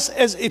be honest,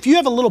 as if you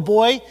have a little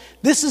boy,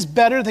 this is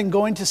better than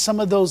going to some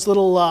of those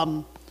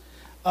little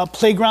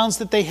playgrounds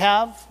that they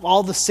have,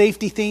 all the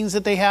safety things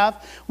that they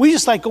have. We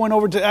just like going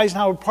over to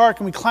Eisenhower Park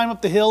and we climb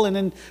up the hill and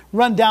then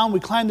run down, we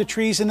climb the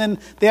trees, and then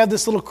they have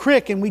this little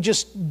creek and we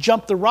just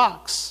jump the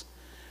rocks.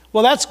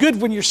 Well, that's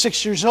good when you're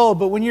 6 years old,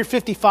 but when you're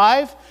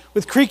 55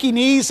 with creaky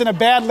knees and a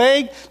bad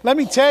leg, let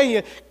me tell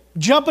you,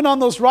 jumping on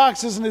those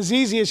rocks isn't as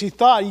easy as you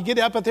thought. You get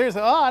up there and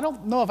say, oh, I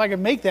don't know if I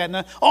can make that.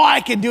 And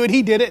I can do it.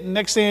 He did it. And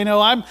next thing you know,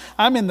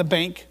 I'm in the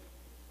bank.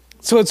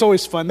 So it's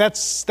always fun.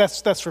 That's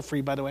for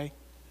free, by the way.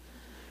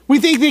 We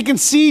think they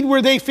concede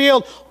where they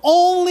failed,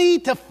 only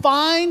to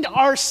find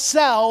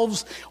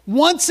ourselves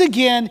once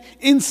again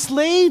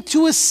enslaved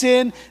to a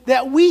sin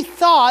that we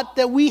thought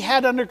that we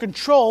had under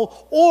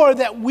control or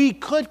that we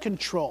could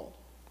control.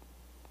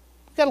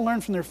 We've got to learn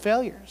from their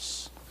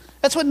failures.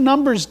 That's what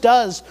Numbers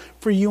does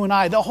for you and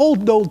I. The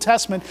whole Old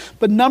Testament,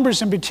 but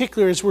Numbers in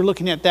particular, as we're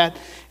looking at that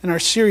in our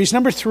series.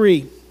 Number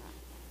 3,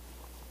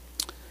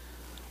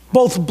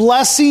 both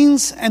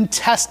blessings and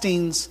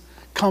testings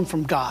come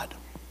from God.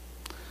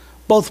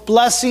 Both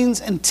blessings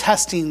and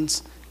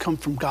testings come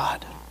from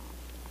God.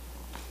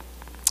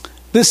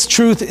 This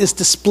truth is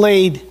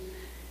displayed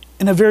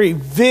in a very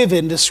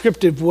vivid,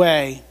 descriptive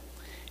way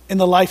in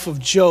the life of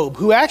Job,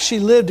 who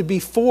actually lived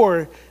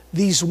before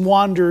these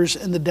wanderers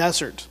in the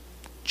desert.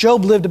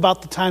 Job lived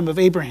about the time of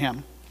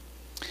Abraham.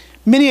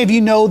 Many of you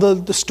know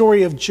the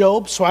story of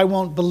Job, so I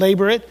won't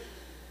belabor it,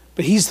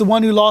 but he's the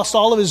one who lost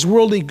all of his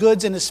worldly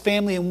goods and his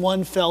family in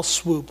one fell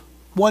swoop,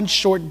 one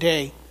short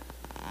day,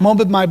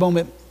 moment by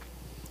moment.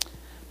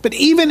 But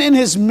even in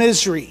his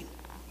misery,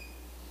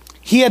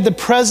 he had the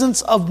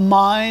presence of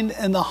mind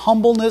and the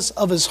humbleness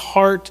of his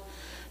heart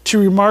to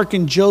remark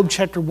in Job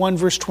chapter 1,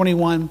 verse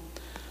 21,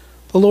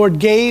 the Lord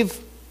gave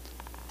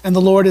and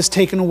the Lord has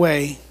taken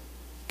away.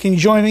 Can you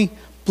join me?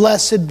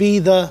 Blessed be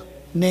the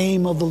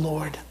name of the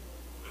Lord.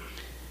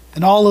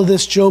 And all of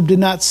this, Job did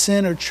not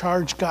sin or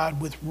charge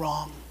God with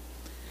wrong.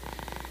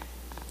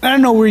 I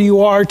don't know where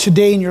you are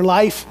today in your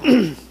life.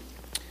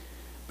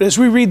 But as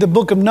we read the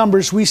book of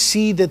Numbers, we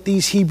see that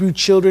these Hebrew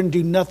children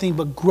do nothing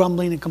but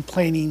grumbling and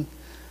complaining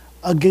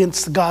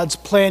against God's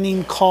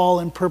planning, call,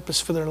 and purpose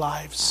for their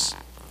lives.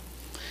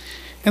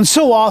 And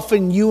so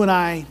often you and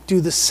I do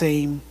the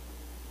same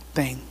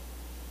thing.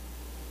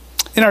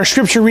 In our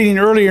scripture reading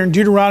earlier in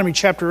Deuteronomy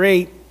chapter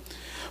 8,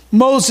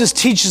 Moses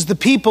teaches the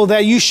people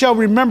that you shall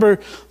remember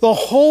the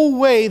whole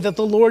way that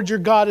the Lord your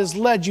God has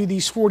led you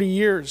these 40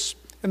 years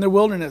in the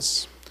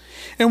wilderness.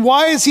 And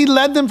why has he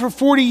led them for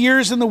 40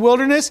 years in the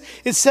wilderness?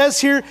 It says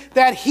here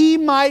that he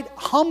might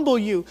humble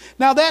you.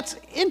 Now that's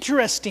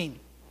interesting.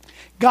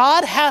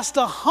 God has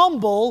to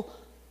humble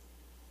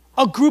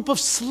a group of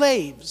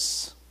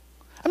slaves.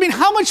 I mean,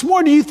 how much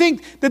more do you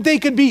think that they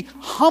could be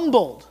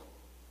humbled?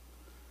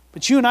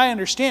 But you and I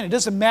understand it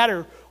doesn't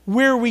matter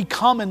where we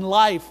come in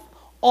life.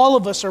 All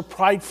of us are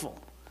prideful.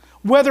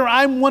 Whether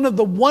I'm one of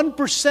the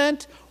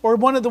 1% or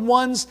one of the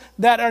ones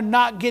that are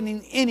not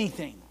getting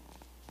anything.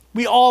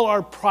 We all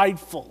are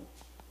prideful.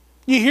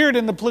 You hear it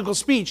in the political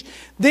speech.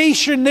 There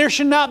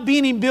should not be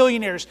any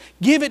billionaires.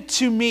 Give it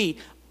to me.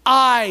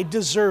 I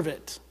deserve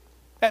it.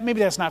 Maybe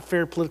that's not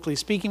fair politically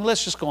speaking.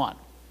 Let's just go on.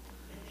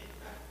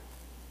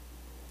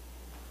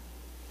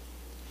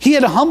 He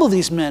had to humble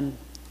these men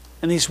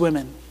and these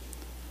women.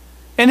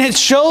 And it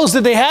shows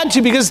that they had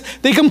to because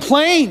they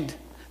complained.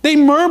 They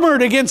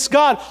murmured against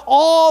God.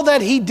 All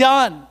that he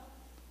done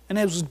and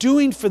it was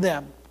doing for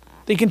them.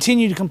 They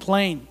continue to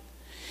complain.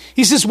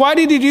 He says, why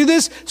did he do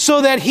this?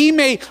 So that he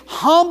may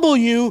humble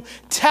you,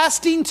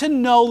 testing to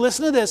know.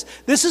 Listen to this.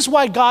 This is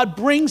why God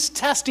brings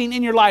testing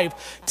in your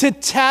life. To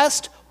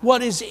test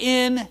what is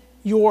in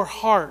your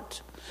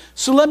heart.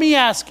 So let me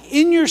ask,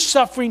 in your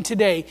suffering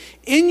today,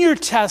 in your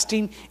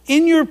testing,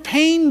 in your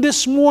pain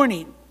this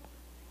morning,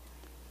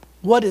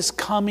 what is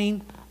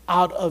coming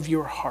out of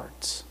your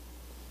heart?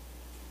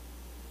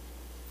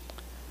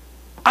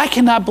 I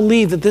cannot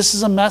believe that this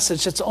is a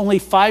message that's only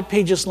 5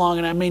 pages long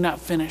and I may not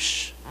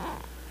finish.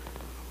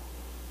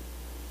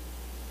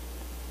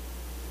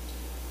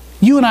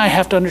 You and I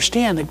have to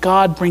understand that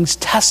God brings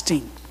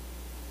testing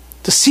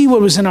to see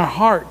what was in our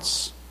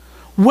hearts.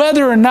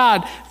 Whether or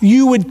not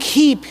you would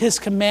keep his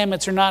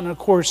commandments or not, and of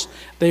course,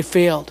 they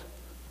failed.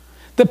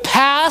 The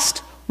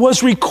past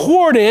was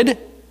recorded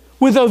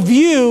with a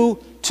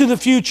view to the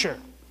future.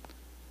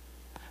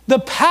 The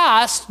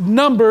past,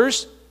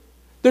 Numbers,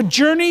 the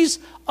journeys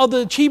of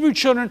the Hebrew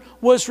children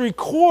was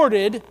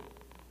recorded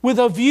with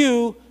a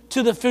view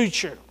to the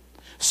future.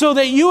 So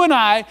that you and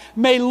I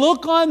may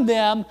look on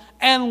them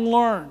and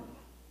learn.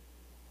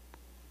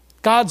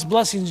 God's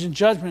blessings and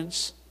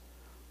judgments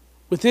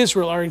with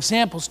Israel are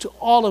examples to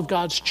all of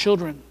God's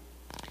children,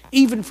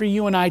 even for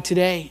you and I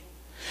today.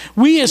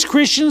 We as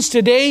Christians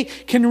today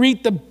can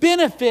reap the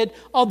benefit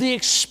of the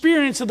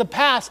experience of the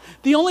past.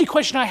 The only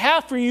question I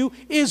have for you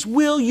is,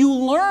 will you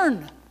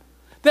learn?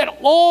 That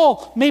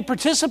all may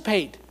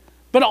participate,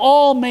 but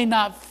all may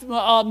not.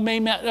 Not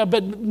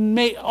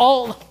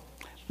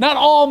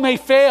all may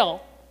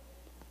fail.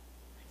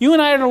 You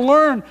and I are to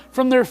learn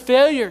from their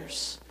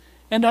failures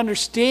and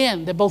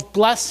understand that both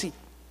blessing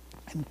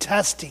and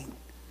testing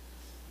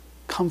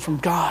come from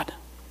God.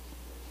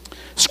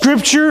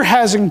 Scripture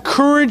has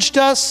encouraged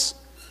us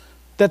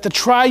that the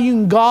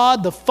triune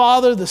God, the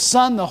Father, the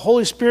Son, the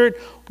Holy Spirit,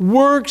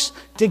 works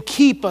to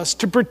keep us,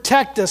 to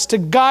protect us, to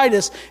guide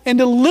us, and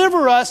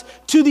deliver us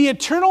to the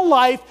eternal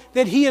life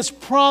that He has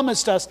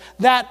promised us,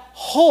 that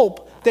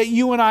hope that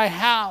you and I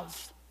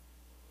have.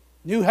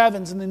 New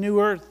heavens and the new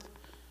earth.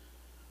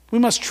 We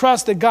must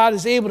trust that God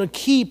is able to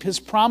keep His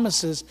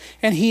promises,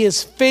 and He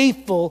is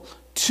faithful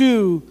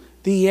to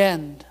the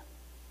end.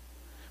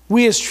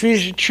 We as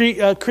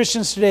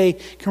Christians today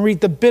can reap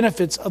the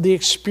benefits of the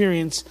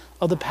experience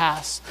of the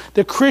past.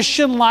 The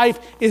Christian life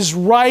is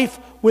rife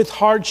with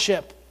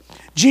hardship.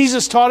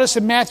 Jesus taught us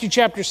in Matthew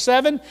chapter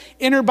 7,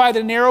 enter by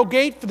the narrow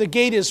gate, for the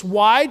gate is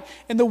wide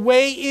and the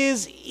way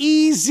is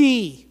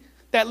easy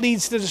that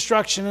leads to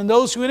destruction, and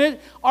those who in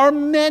it are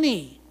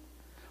many.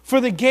 For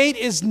the gate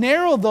is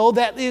narrow, though,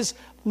 that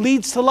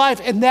leads to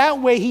life. And that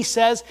way, he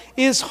says,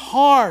 is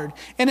hard.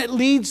 And it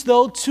leads,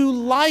 though, to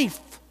life.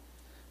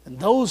 And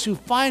those who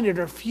find it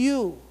are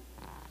few.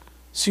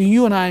 So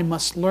you and I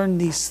must learn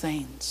these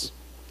things.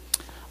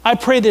 I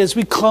pray that as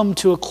we come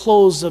to a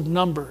close of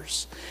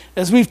Numbers,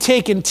 as we've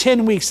taken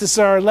 10 weeks, this is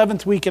our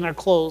 11th week in our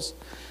close,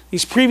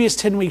 these previous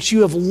 10 weeks,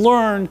 you have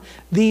learned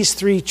these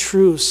three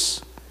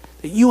truths.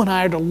 That you and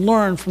I are to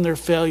learn from their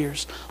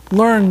failures.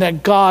 Learn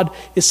that God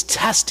is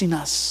testing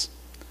us.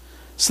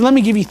 So let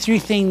me give you three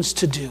things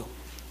to do.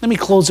 Let me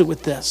close it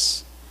with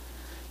this.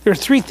 There are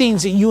three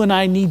things that you and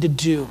I need to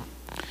do.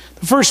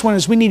 The first one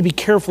is we need to be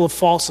careful of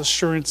false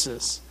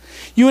assurances.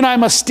 You and I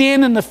must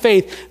stand in the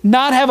faith,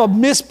 not have a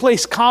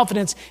misplaced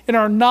confidence in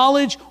our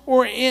knowledge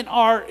or in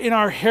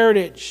our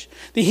heritage.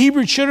 The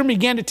Hebrew children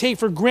began to take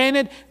for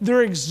granted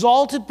their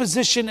exalted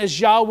position as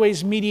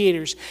Yahweh's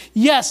mediators.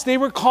 Yes, they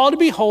were called to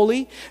be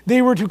holy.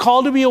 They were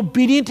called to be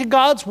obedient to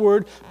God's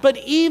word. But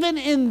even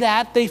in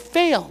that, they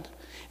failed.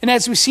 And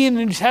as we see in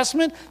the New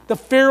Testament, the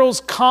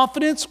Pharaoh's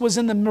confidence was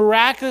in the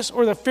miraculous,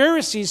 or the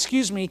Pharisees,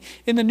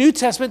 in the New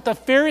Testament, the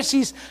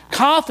Pharisees'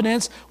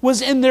 confidence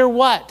was in their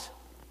what?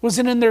 Was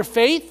it in their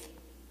faith?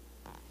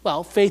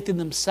 Well, faith in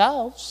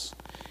themselves.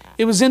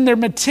 It was in their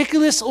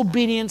meticulous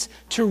obedience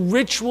to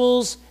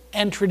rituals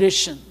and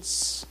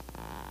traditions.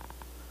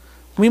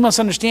 We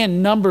must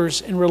understand Numbers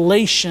in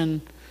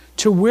relation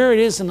to where it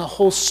is in the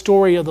whole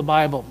story of the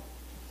Bible.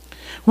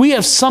 We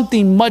have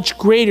something much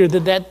greater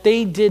that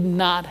they did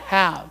not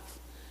have.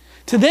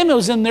 To them, it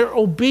was in their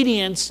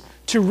obedience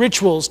to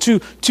rituals, to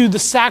the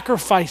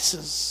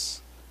sacrifices.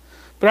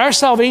 But our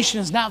salvation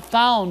is not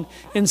found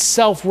in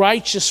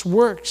self-righteous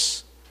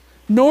works,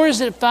 nor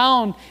is it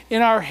found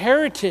in our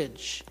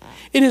heritage.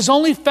 It is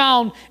only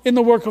found in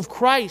the work of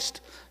Christ.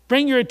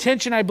 Bring your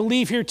attention, I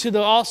believe, here to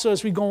also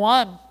as we go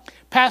on.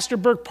 Pastor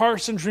Burk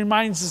Parsons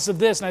reminds us of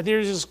this, and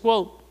here's his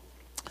quote.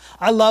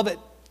 I love it.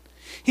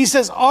 He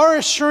says, our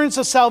assurance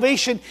of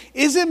salvation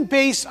isn't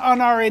based on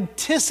our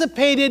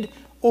anticipated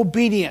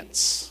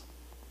obedience,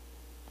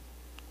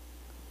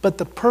 but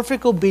the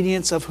perfect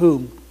obedience of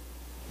whom?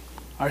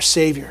 Our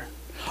Savior.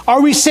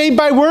 Are we saved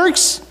by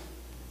works?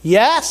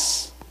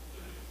 Yes.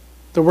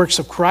 The works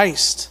of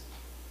Christ.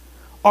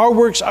 Our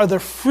works are the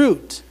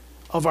fruit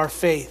of our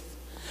faith.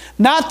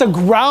 Not the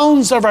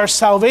grounds of our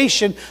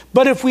salvation,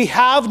 but if we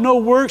have no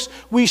works,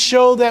 we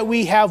show that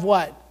we have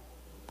what?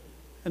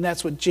 And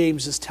that's what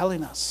James is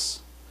telling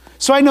us.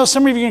 So I know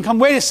some of you are going to come,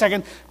 wait a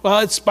second, well,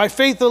 it's by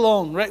faith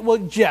alone, right? Well,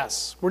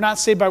 yes, we're not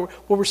saved by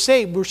what we're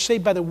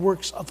saved by the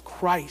works of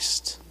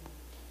Christ,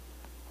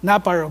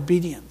 not by our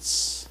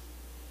obedience.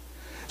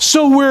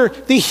 So where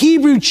the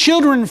Hebrew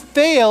children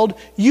failed,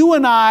 you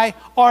and I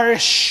are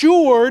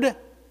assured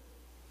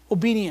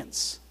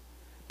obedience.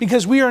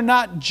 Because we are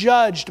not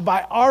judged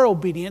by our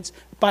obedience,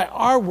 by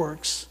our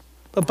works,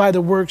 but by the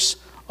works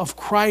of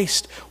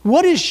Christ.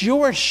 What is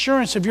your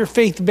assurance of your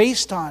faith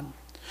based on?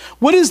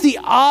 What is the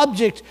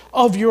object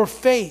of your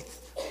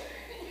faith?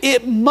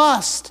 It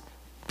must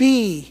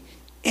be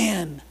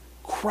in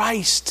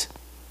Christ.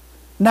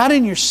 Not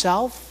in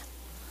yourself.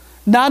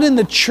 Not in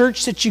the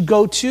church that you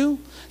go to.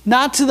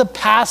 Not to the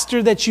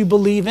pastor that you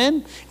believe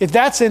in. If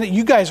that's in it,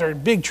 you guys are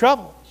in big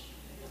trouble.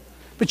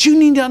 But you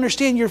need to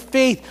understand your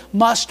faith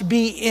must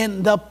be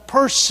in the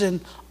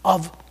person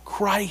of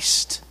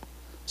Christ.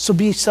 So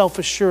be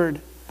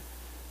self-assured.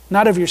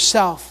 Not of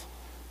yourself,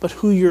 but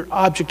who your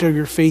object of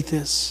your faith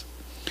is.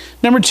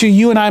 Number 2,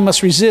 you and I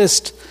must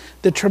resist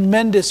the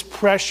tremendous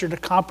pressure to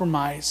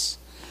compromise.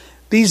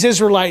 These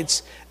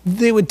Israelites,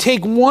 they would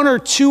take one or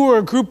two or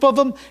a group of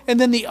them, and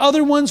then the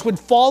other ones would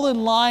fall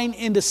in line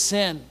into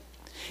sin.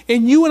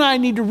 And you and I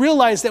need to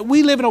realize that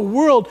we live in a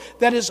world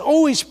that is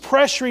always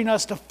pressuring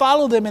us to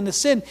follow them into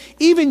sin.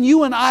 Even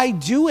you and I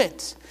do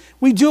it.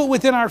 We do it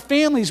within our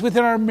families,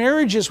 within our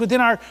marriages, with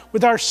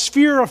our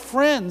sphere of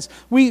friends.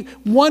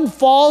 One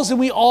falls and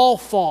we all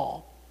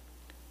fall.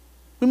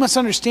 We must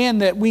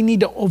understand that we need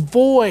to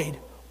avoid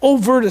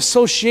overt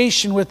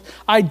association with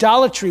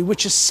idolatry,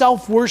 which is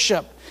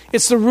self-worship.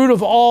 It's the root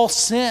of all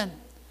sin.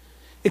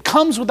 It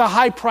comes with a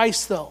high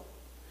price, though.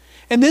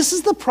 And this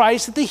is the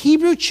price that the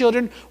Hebrew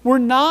children were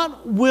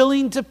not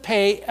willing to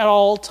pay at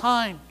all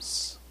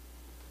times.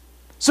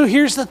 So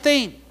here's the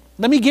thing.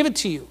 Let me give it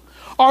to you.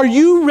 Are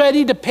you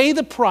ready to pay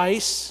the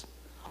price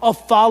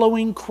of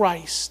following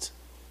Christ?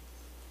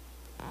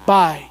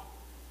 By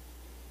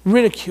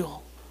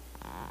ridicule,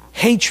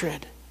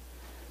 hatred,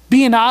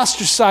 being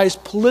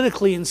ostracized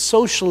politically and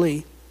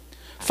socially,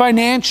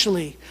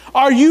 financially.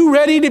 Are you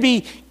ready to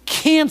be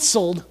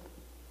canceled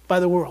by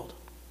the world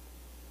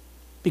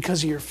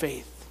because of your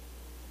faith?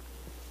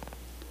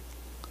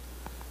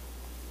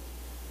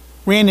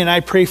 Randy and I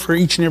pray for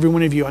each and every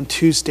one of you on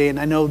Tuesday, and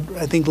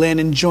I think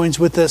Landon joins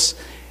with us,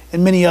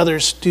 and many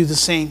others do the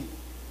same.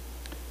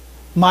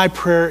 My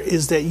prayer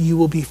is that you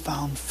will be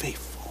found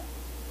faithful.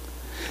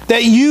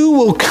 That you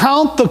will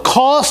count the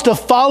cost of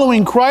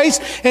following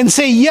Christ and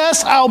say,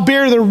 yes, I'll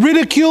bear the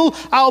ridicule,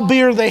 I'll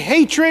bear the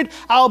hatred,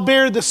 I'll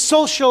bear the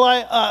social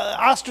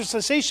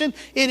ostracization.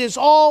 It is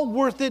all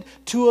worth it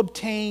to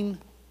obtain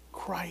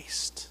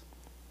Christ.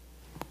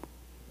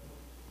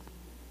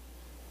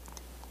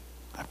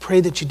 I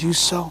pray that you do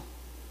so.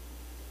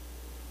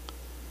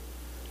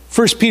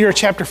 1 Peter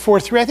chapter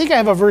 4:3. I think I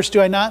have a verse, do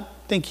I not?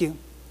 Thank you.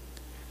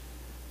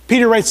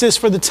 Peter writes this,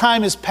 for the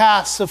time is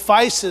past,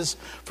 suffices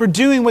for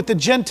doing what the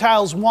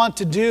Gentiles want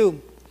to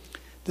do.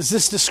 Does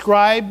this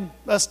describe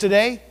us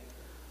today?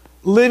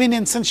 Living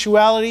in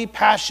sensuality,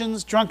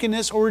 passions,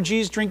 drunkenness,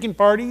 orgies, drinking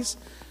parties,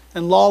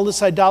 and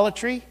lawless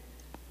idolatry?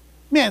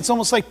 Man, it's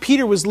almost like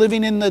Peter was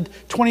living in the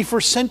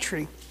 21st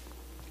century.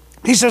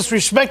 He says, with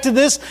respect to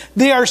this,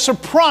 they are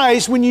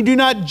surprised when you do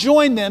not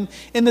join them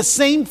in the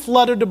same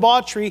flood of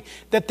debauchery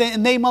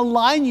and they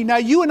malign you. Now,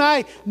 you and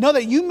I know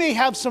that you may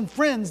have some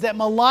friends that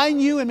malign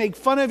you and make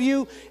fun of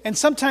you and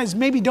sometimes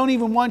maybe don't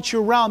even want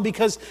you around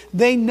because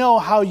they know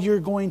how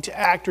you're going to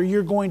act or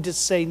you're going to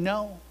say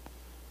no.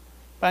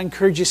 But I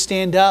encourage you to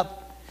stand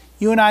up.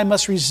 You and I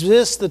must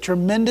resist the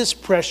tremendous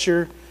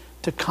pressure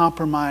to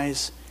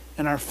compromise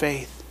in our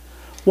faith.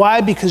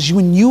 Why? Because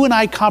when you and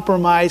I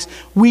compromise,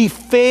 we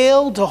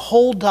fail to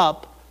hold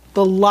up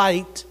the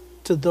light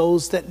to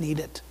those that need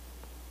it.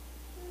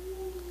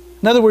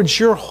 In other words,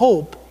 your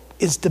hope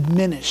is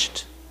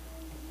diminished.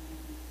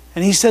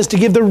 And he says to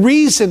give the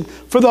reason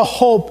for the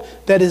hope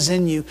that is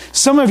in you.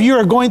 Some of you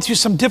are going through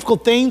some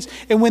difficult things,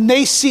 and when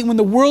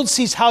the world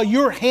sees how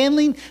you're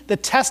handling the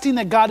testing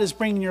that God is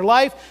bringing in your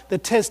life, the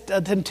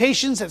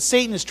temptations that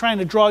Satan is trying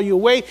to draw you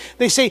away,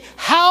 they say,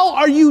 how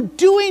are you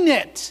doing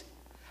it?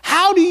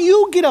 How do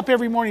you get up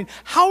every morning?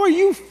 How are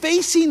you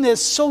facing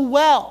this so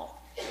well?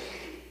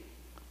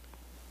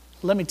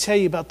 Let me tell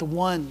you about the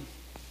one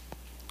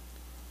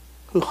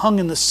who hung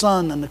in the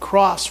sun on the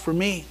cross for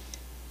me.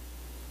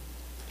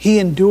 He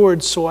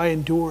endured, so I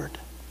endured.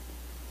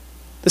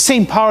 The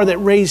same power that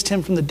raised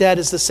him from the dead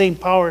is the same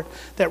power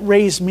that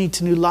raised me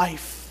to new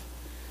life.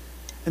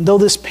 And though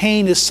this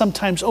pain is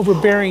sometimes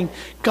overbearing,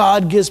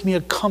 God gives me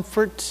a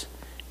comfort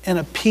and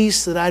a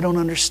peace that I don't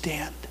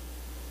understand.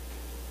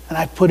 And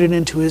I put it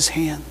into his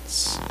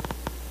hands.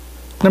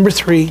 Number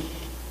 3,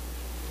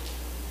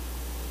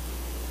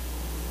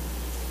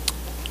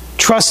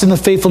 trust in the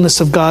faithfulness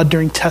of God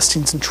during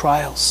testings and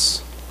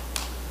trials.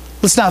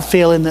 Let's not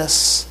fail in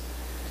this.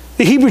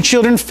 The Hebrew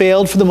children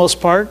failed for the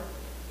most part,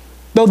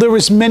 though there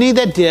was many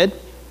that did.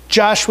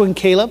 Joshua and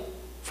Caleb,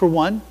 for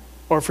one,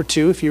 or for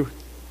two, if you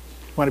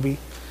want to be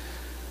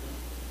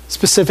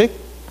specific,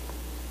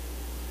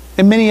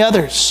 and many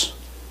others.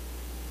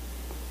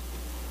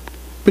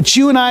 But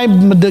you and I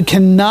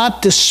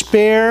cannot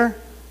despair,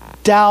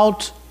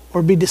 doubt,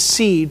 or be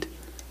deceived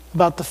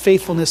about the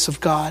faithfulness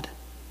of God.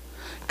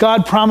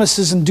 God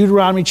promises in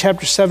Deuteronomy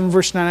chapter 7,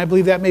 verse 9, I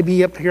believe that may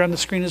be up here on the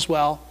screen as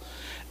well.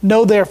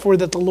 Know therefore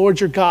that the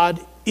Lord your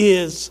God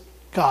is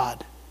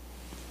God.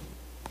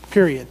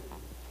 Period.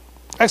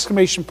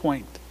 Exclamation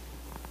point.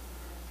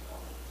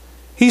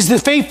 He's the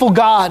faithful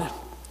God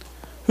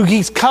who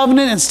keeps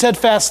covenant and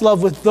steadfast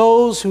love with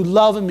those who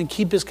love him and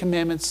keep his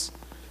commandments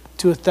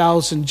to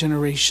 1,000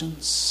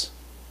 generations.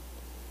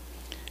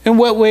 In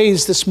what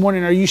ways this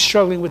morning are you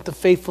struggling with the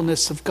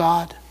faithfulness of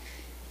God?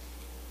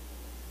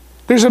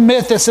 There's a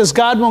myth that says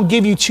God won't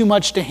give you too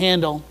much to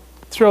handle.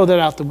 Throw that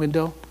out the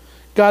window.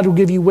 God will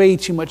give you way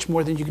too much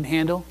more than you can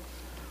handle.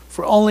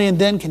 For only and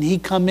then can he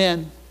come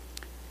in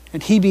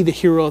and he be the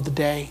hero of the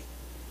day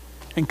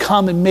and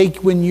come and make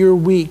when you're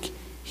weak,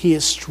 he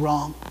is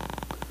strong.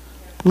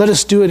 Let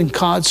us do it in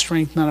God's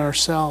strength, not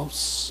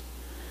ourselves.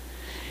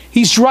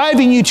 He's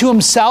driving you to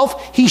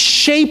himself. He's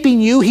shaping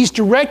you. He's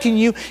directing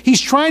you. He's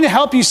trying to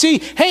help you see,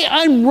 hey,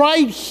 I'm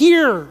right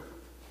here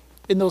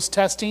in those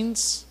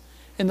testings,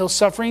 in those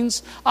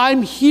sufferings.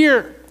 I'm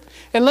here.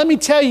 And let me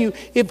tell you,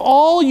 if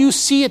all you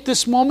see at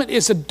this moment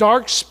is a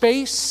dark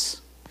space,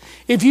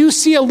 if you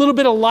see a little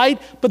bit of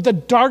light, but the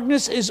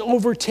darkness is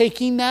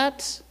overtaking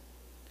that,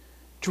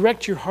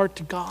 direct your heart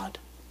to God.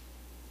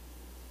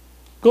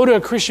 Go to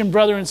a Christian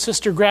brother and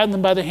sister, grab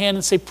them by the hand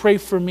and say, pray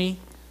for me.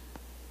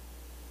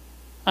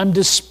 I'm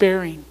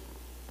despairing.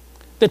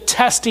 The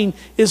testing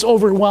is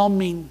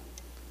overwhelming.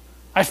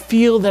 I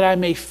feel that I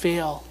may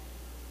fail.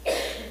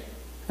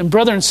 And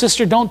brother and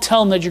sister, don't tell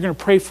them that you're going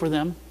to pray for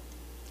them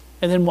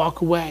and then walk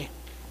away.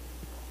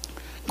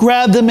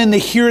 Grab them in the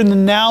here and the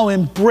now,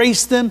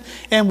 embrace them,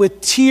 and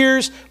with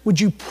tears, would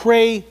you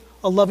pray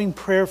a loving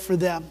prayer for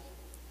them?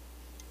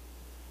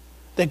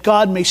 That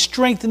God may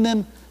strengthen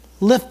them,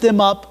 lift them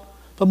up,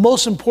 but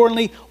most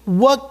importantly,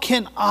 what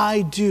can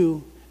I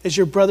do as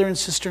your brother and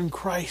sister in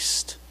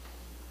Christ?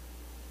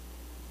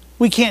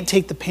 We can't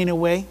take the pain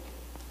away.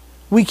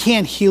 We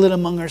can't heal it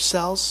among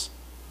ourselves.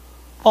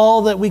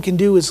 All that we can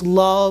do is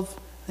love,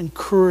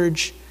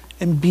 encourage,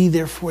 and be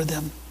there for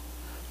them.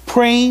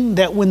 Praying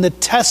that when the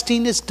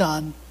testing is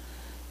done,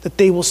 that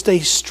they will stay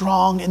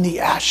strong in the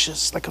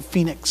ashes like a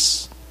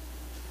phoenix,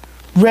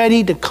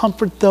 ready to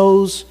comfort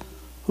those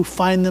who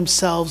find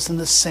themselves in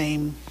the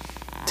same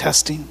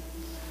testing.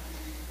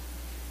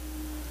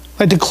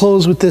 I'd like to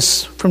close with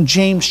this from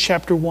James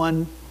chapter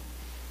 1.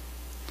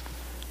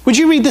 Would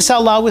you read this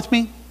out loud with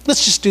me?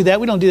 Let's just do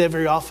that. We don't do that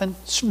very often.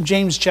 It's from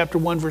James chapter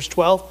 1, verse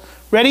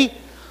 12. Ready?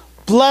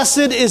 Blessed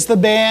is the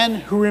man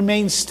who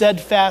remains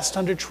steadfast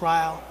under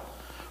trial.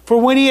 For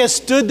when he has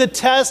stood the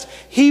test,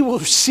 he will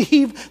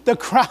receive the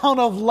crown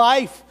of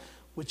life,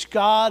 which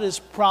God has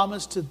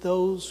promised to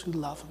those who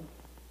love him.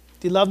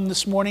 Do you love him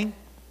this morning?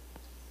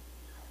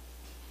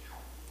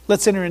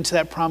 Let's enter into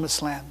that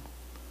promised land,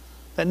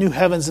 that new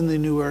heavens and the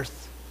new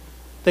earth,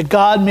 that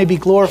God may be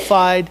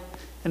glorified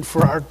and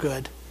for our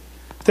good.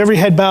 With every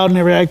head bowed and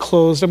every eye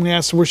closed, I'm going to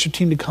ask the worship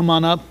team to come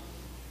on up.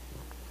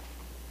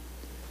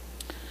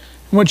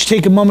 I want you to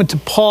take a moment to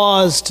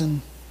pause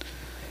and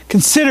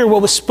consider what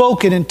was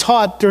spoken and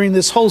taught during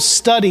this whole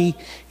study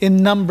in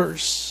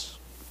Numbers.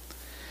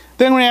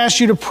 Then I'm going to ask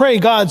you to pray,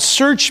 God,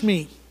 search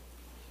me.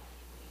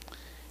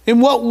 In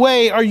what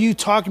way are you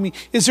talking to me?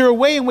 Is there a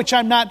way in which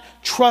I'm not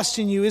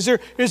trusting you? Is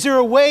there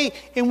a way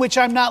in which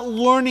I'm not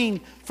learning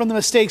from the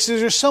mistakes?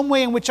 Is there some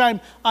way in which I'm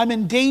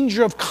in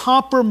danger of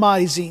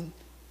compromising?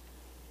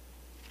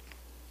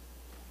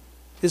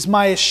 Is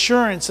my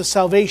assurance of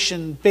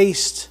salvation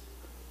based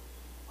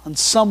on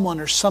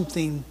someone or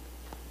something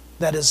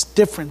that is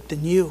different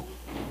than you?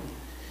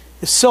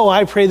 If so,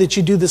 I pray that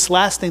you do this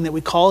last thing that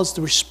we call is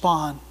to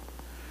respond.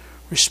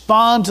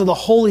 Respond to the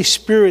Holy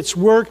Spirit's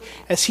work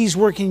as He's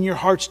working in your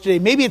hearts today.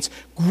 Maybe it's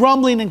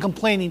grumbling and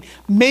complaining.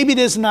 Maybe it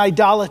is an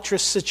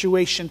idolatrous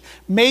situation.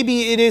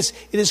 Maybe it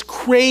is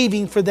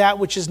craving for that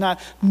which is not.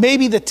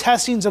 Maybe the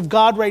testings of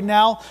God right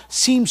now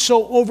seem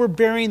so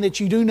overbearing that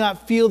you do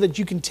not feel that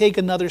you can take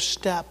another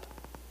step.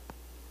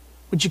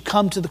 Would you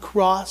come to the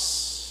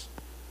cross?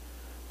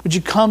 Would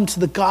you come to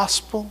the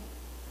gospel?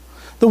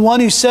 The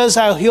one who says,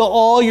 I will heal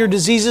all your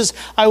diseases.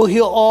 I will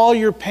heal all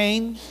your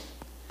pain.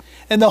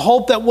 And the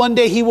hope that one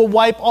day He will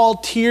wipe all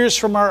tears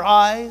from our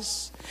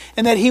eyes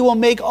and that He will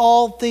make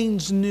all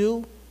things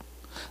new.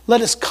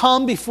 Let us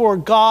come before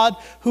God,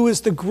 who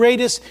is the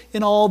greatest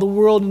in all the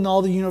world and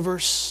all the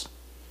universe,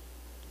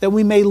 that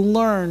we may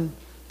learn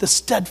the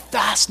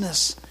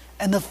steadfastness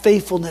and the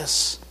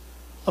faithfulness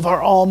of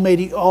our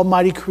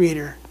almighty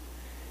Creator,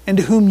 and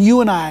to whom you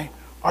and I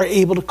are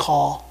able to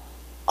call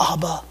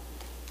Abba,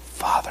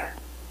 Father.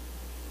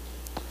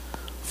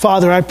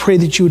 Father, I pray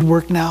that you would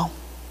work now.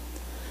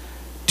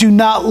 Do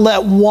not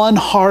let one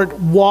heart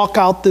walk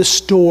out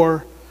this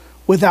door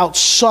without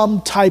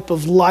some type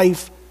of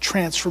life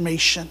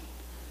transformation.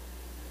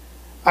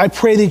 I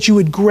pray that you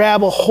would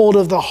grab a hold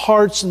of the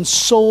hearts and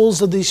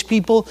souls of these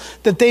people,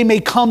 that they may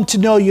come to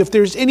know you. If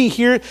there's any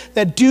here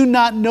that do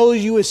not know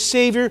you as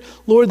Savior,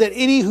 Lord, that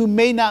any who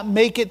may not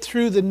make it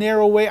through the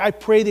narrow way, I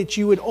pray that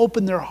you would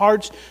open their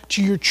hearts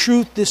to your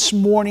truth this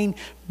morning,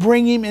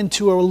 bring them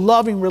into a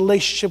loving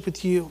relationship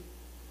with you.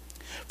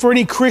 For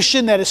any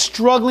Christian that is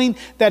struggling,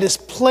 that is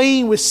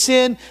playing with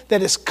sin,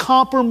 that is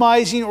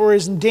compromising or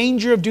is in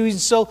danger of doing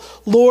so,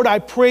 Lord, I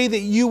pray that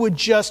you would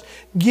just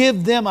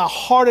give them a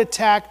heart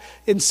attack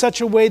in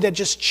such a way that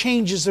just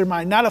changes their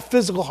mind. Not a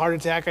physical heart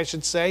attack, I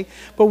should say,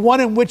 but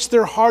one in which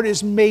their heart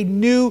is made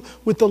new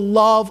with the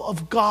love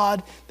of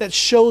God that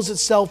shows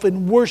itself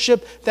in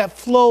worship, that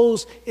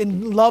flows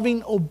in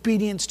loving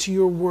obedience to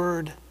your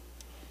word. And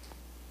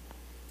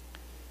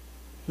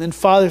then,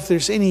 Father, if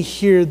there's any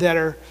here that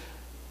are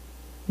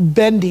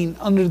bending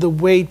under the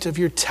weight of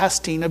your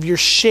testing, of your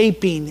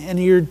shaping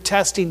and your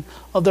testing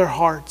of their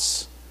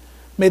hearts,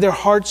 may their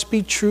hearts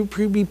be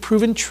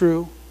proven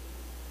true.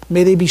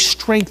 May they be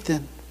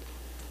strengthened.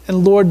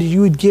 And Lord,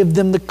 you would give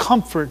them the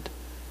comfort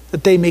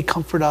that they may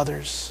comfort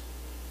others.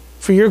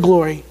 For your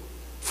glory,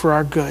 for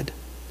our good.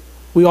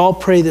 We all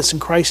pray this in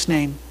Christ's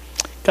name.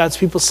 God's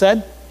people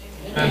said,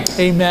 Amen.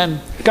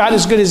 Amen. God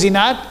is good, is He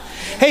not?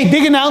 Hey,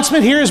 big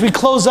announcement here as we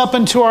close up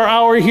into our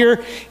hour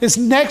here is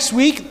next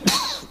week.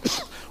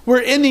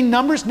 We're ending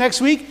Numbers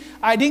next week.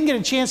 I didn't get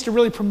a chance to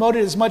really promote it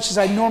as much as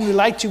I normally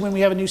like to when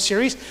we have a new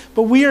series,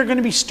 but we are going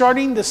to be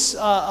starting this,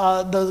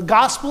 the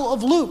Gospel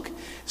of Luke.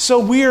 So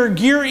we are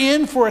gear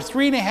in for a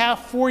 3.5,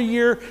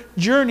 4-year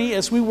journey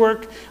as we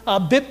work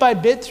bit by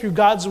bit through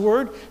God's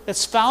Word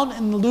that's found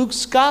in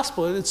Luke's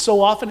Gospel. It's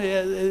so often,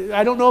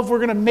 I don't know if we're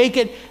going to make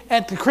it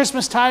at the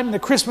Christmas time and the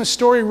Christmas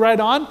story right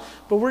on,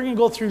 but we're going to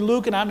go through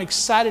Luke, and I'm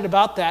excited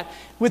about that.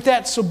 With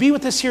that, so be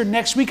with us here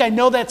next week. I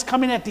know that's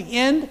coming at the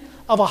end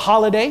of a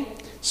holiday,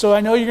 so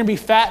I know you're going to be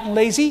fat and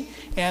lazy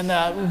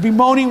and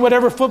bemoaning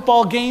whatever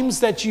football games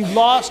that you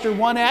lost or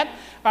won at.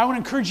 I want to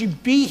encourage you to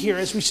be here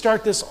as we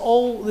start this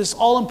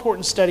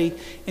all-important study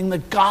in the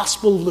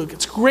Gospel of Luke.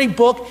 It's a great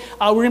book.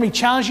 We're going to be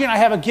challenging. I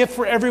have a gift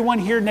for everyone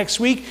here next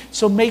week,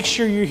 so make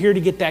sure you're here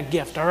to get that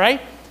gift, all right?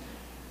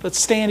 Let's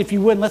stand if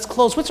you would. Let's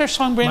close. What's our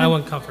song, Brandon? My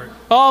one comfort.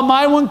 Oh,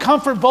 my one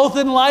comfort, both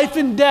in life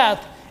and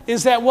death,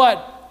 is that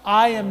what?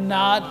 I am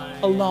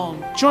not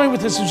alone. Join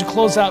with us as we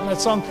close out in that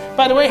song.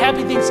 By the way,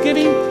 happy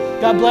Thanksgiving.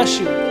 God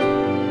bless you.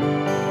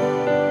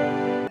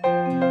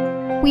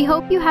 We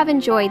hope you have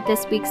enjoyed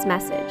this week's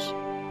message.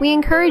 We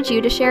encourage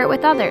you to share it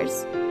with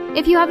others.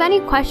 If you have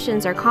any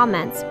questions or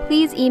comments,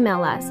 please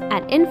email us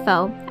at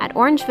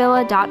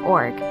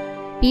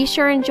info@orangevilla.org. Be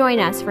sure and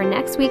join us for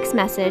next week's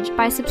message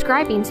by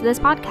subscribing to this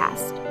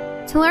podcast.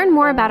 To learn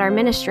more about our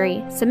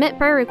ministry, submit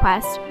prayer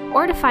requests,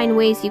 or to find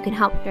ways you can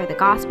help share the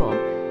gospel,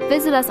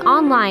 visit us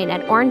online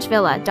at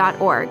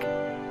orangevilla.org.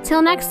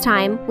 Till next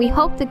time, we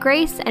hope the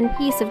grace and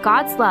peace of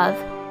God's love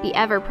be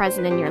ever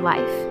present in your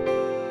life.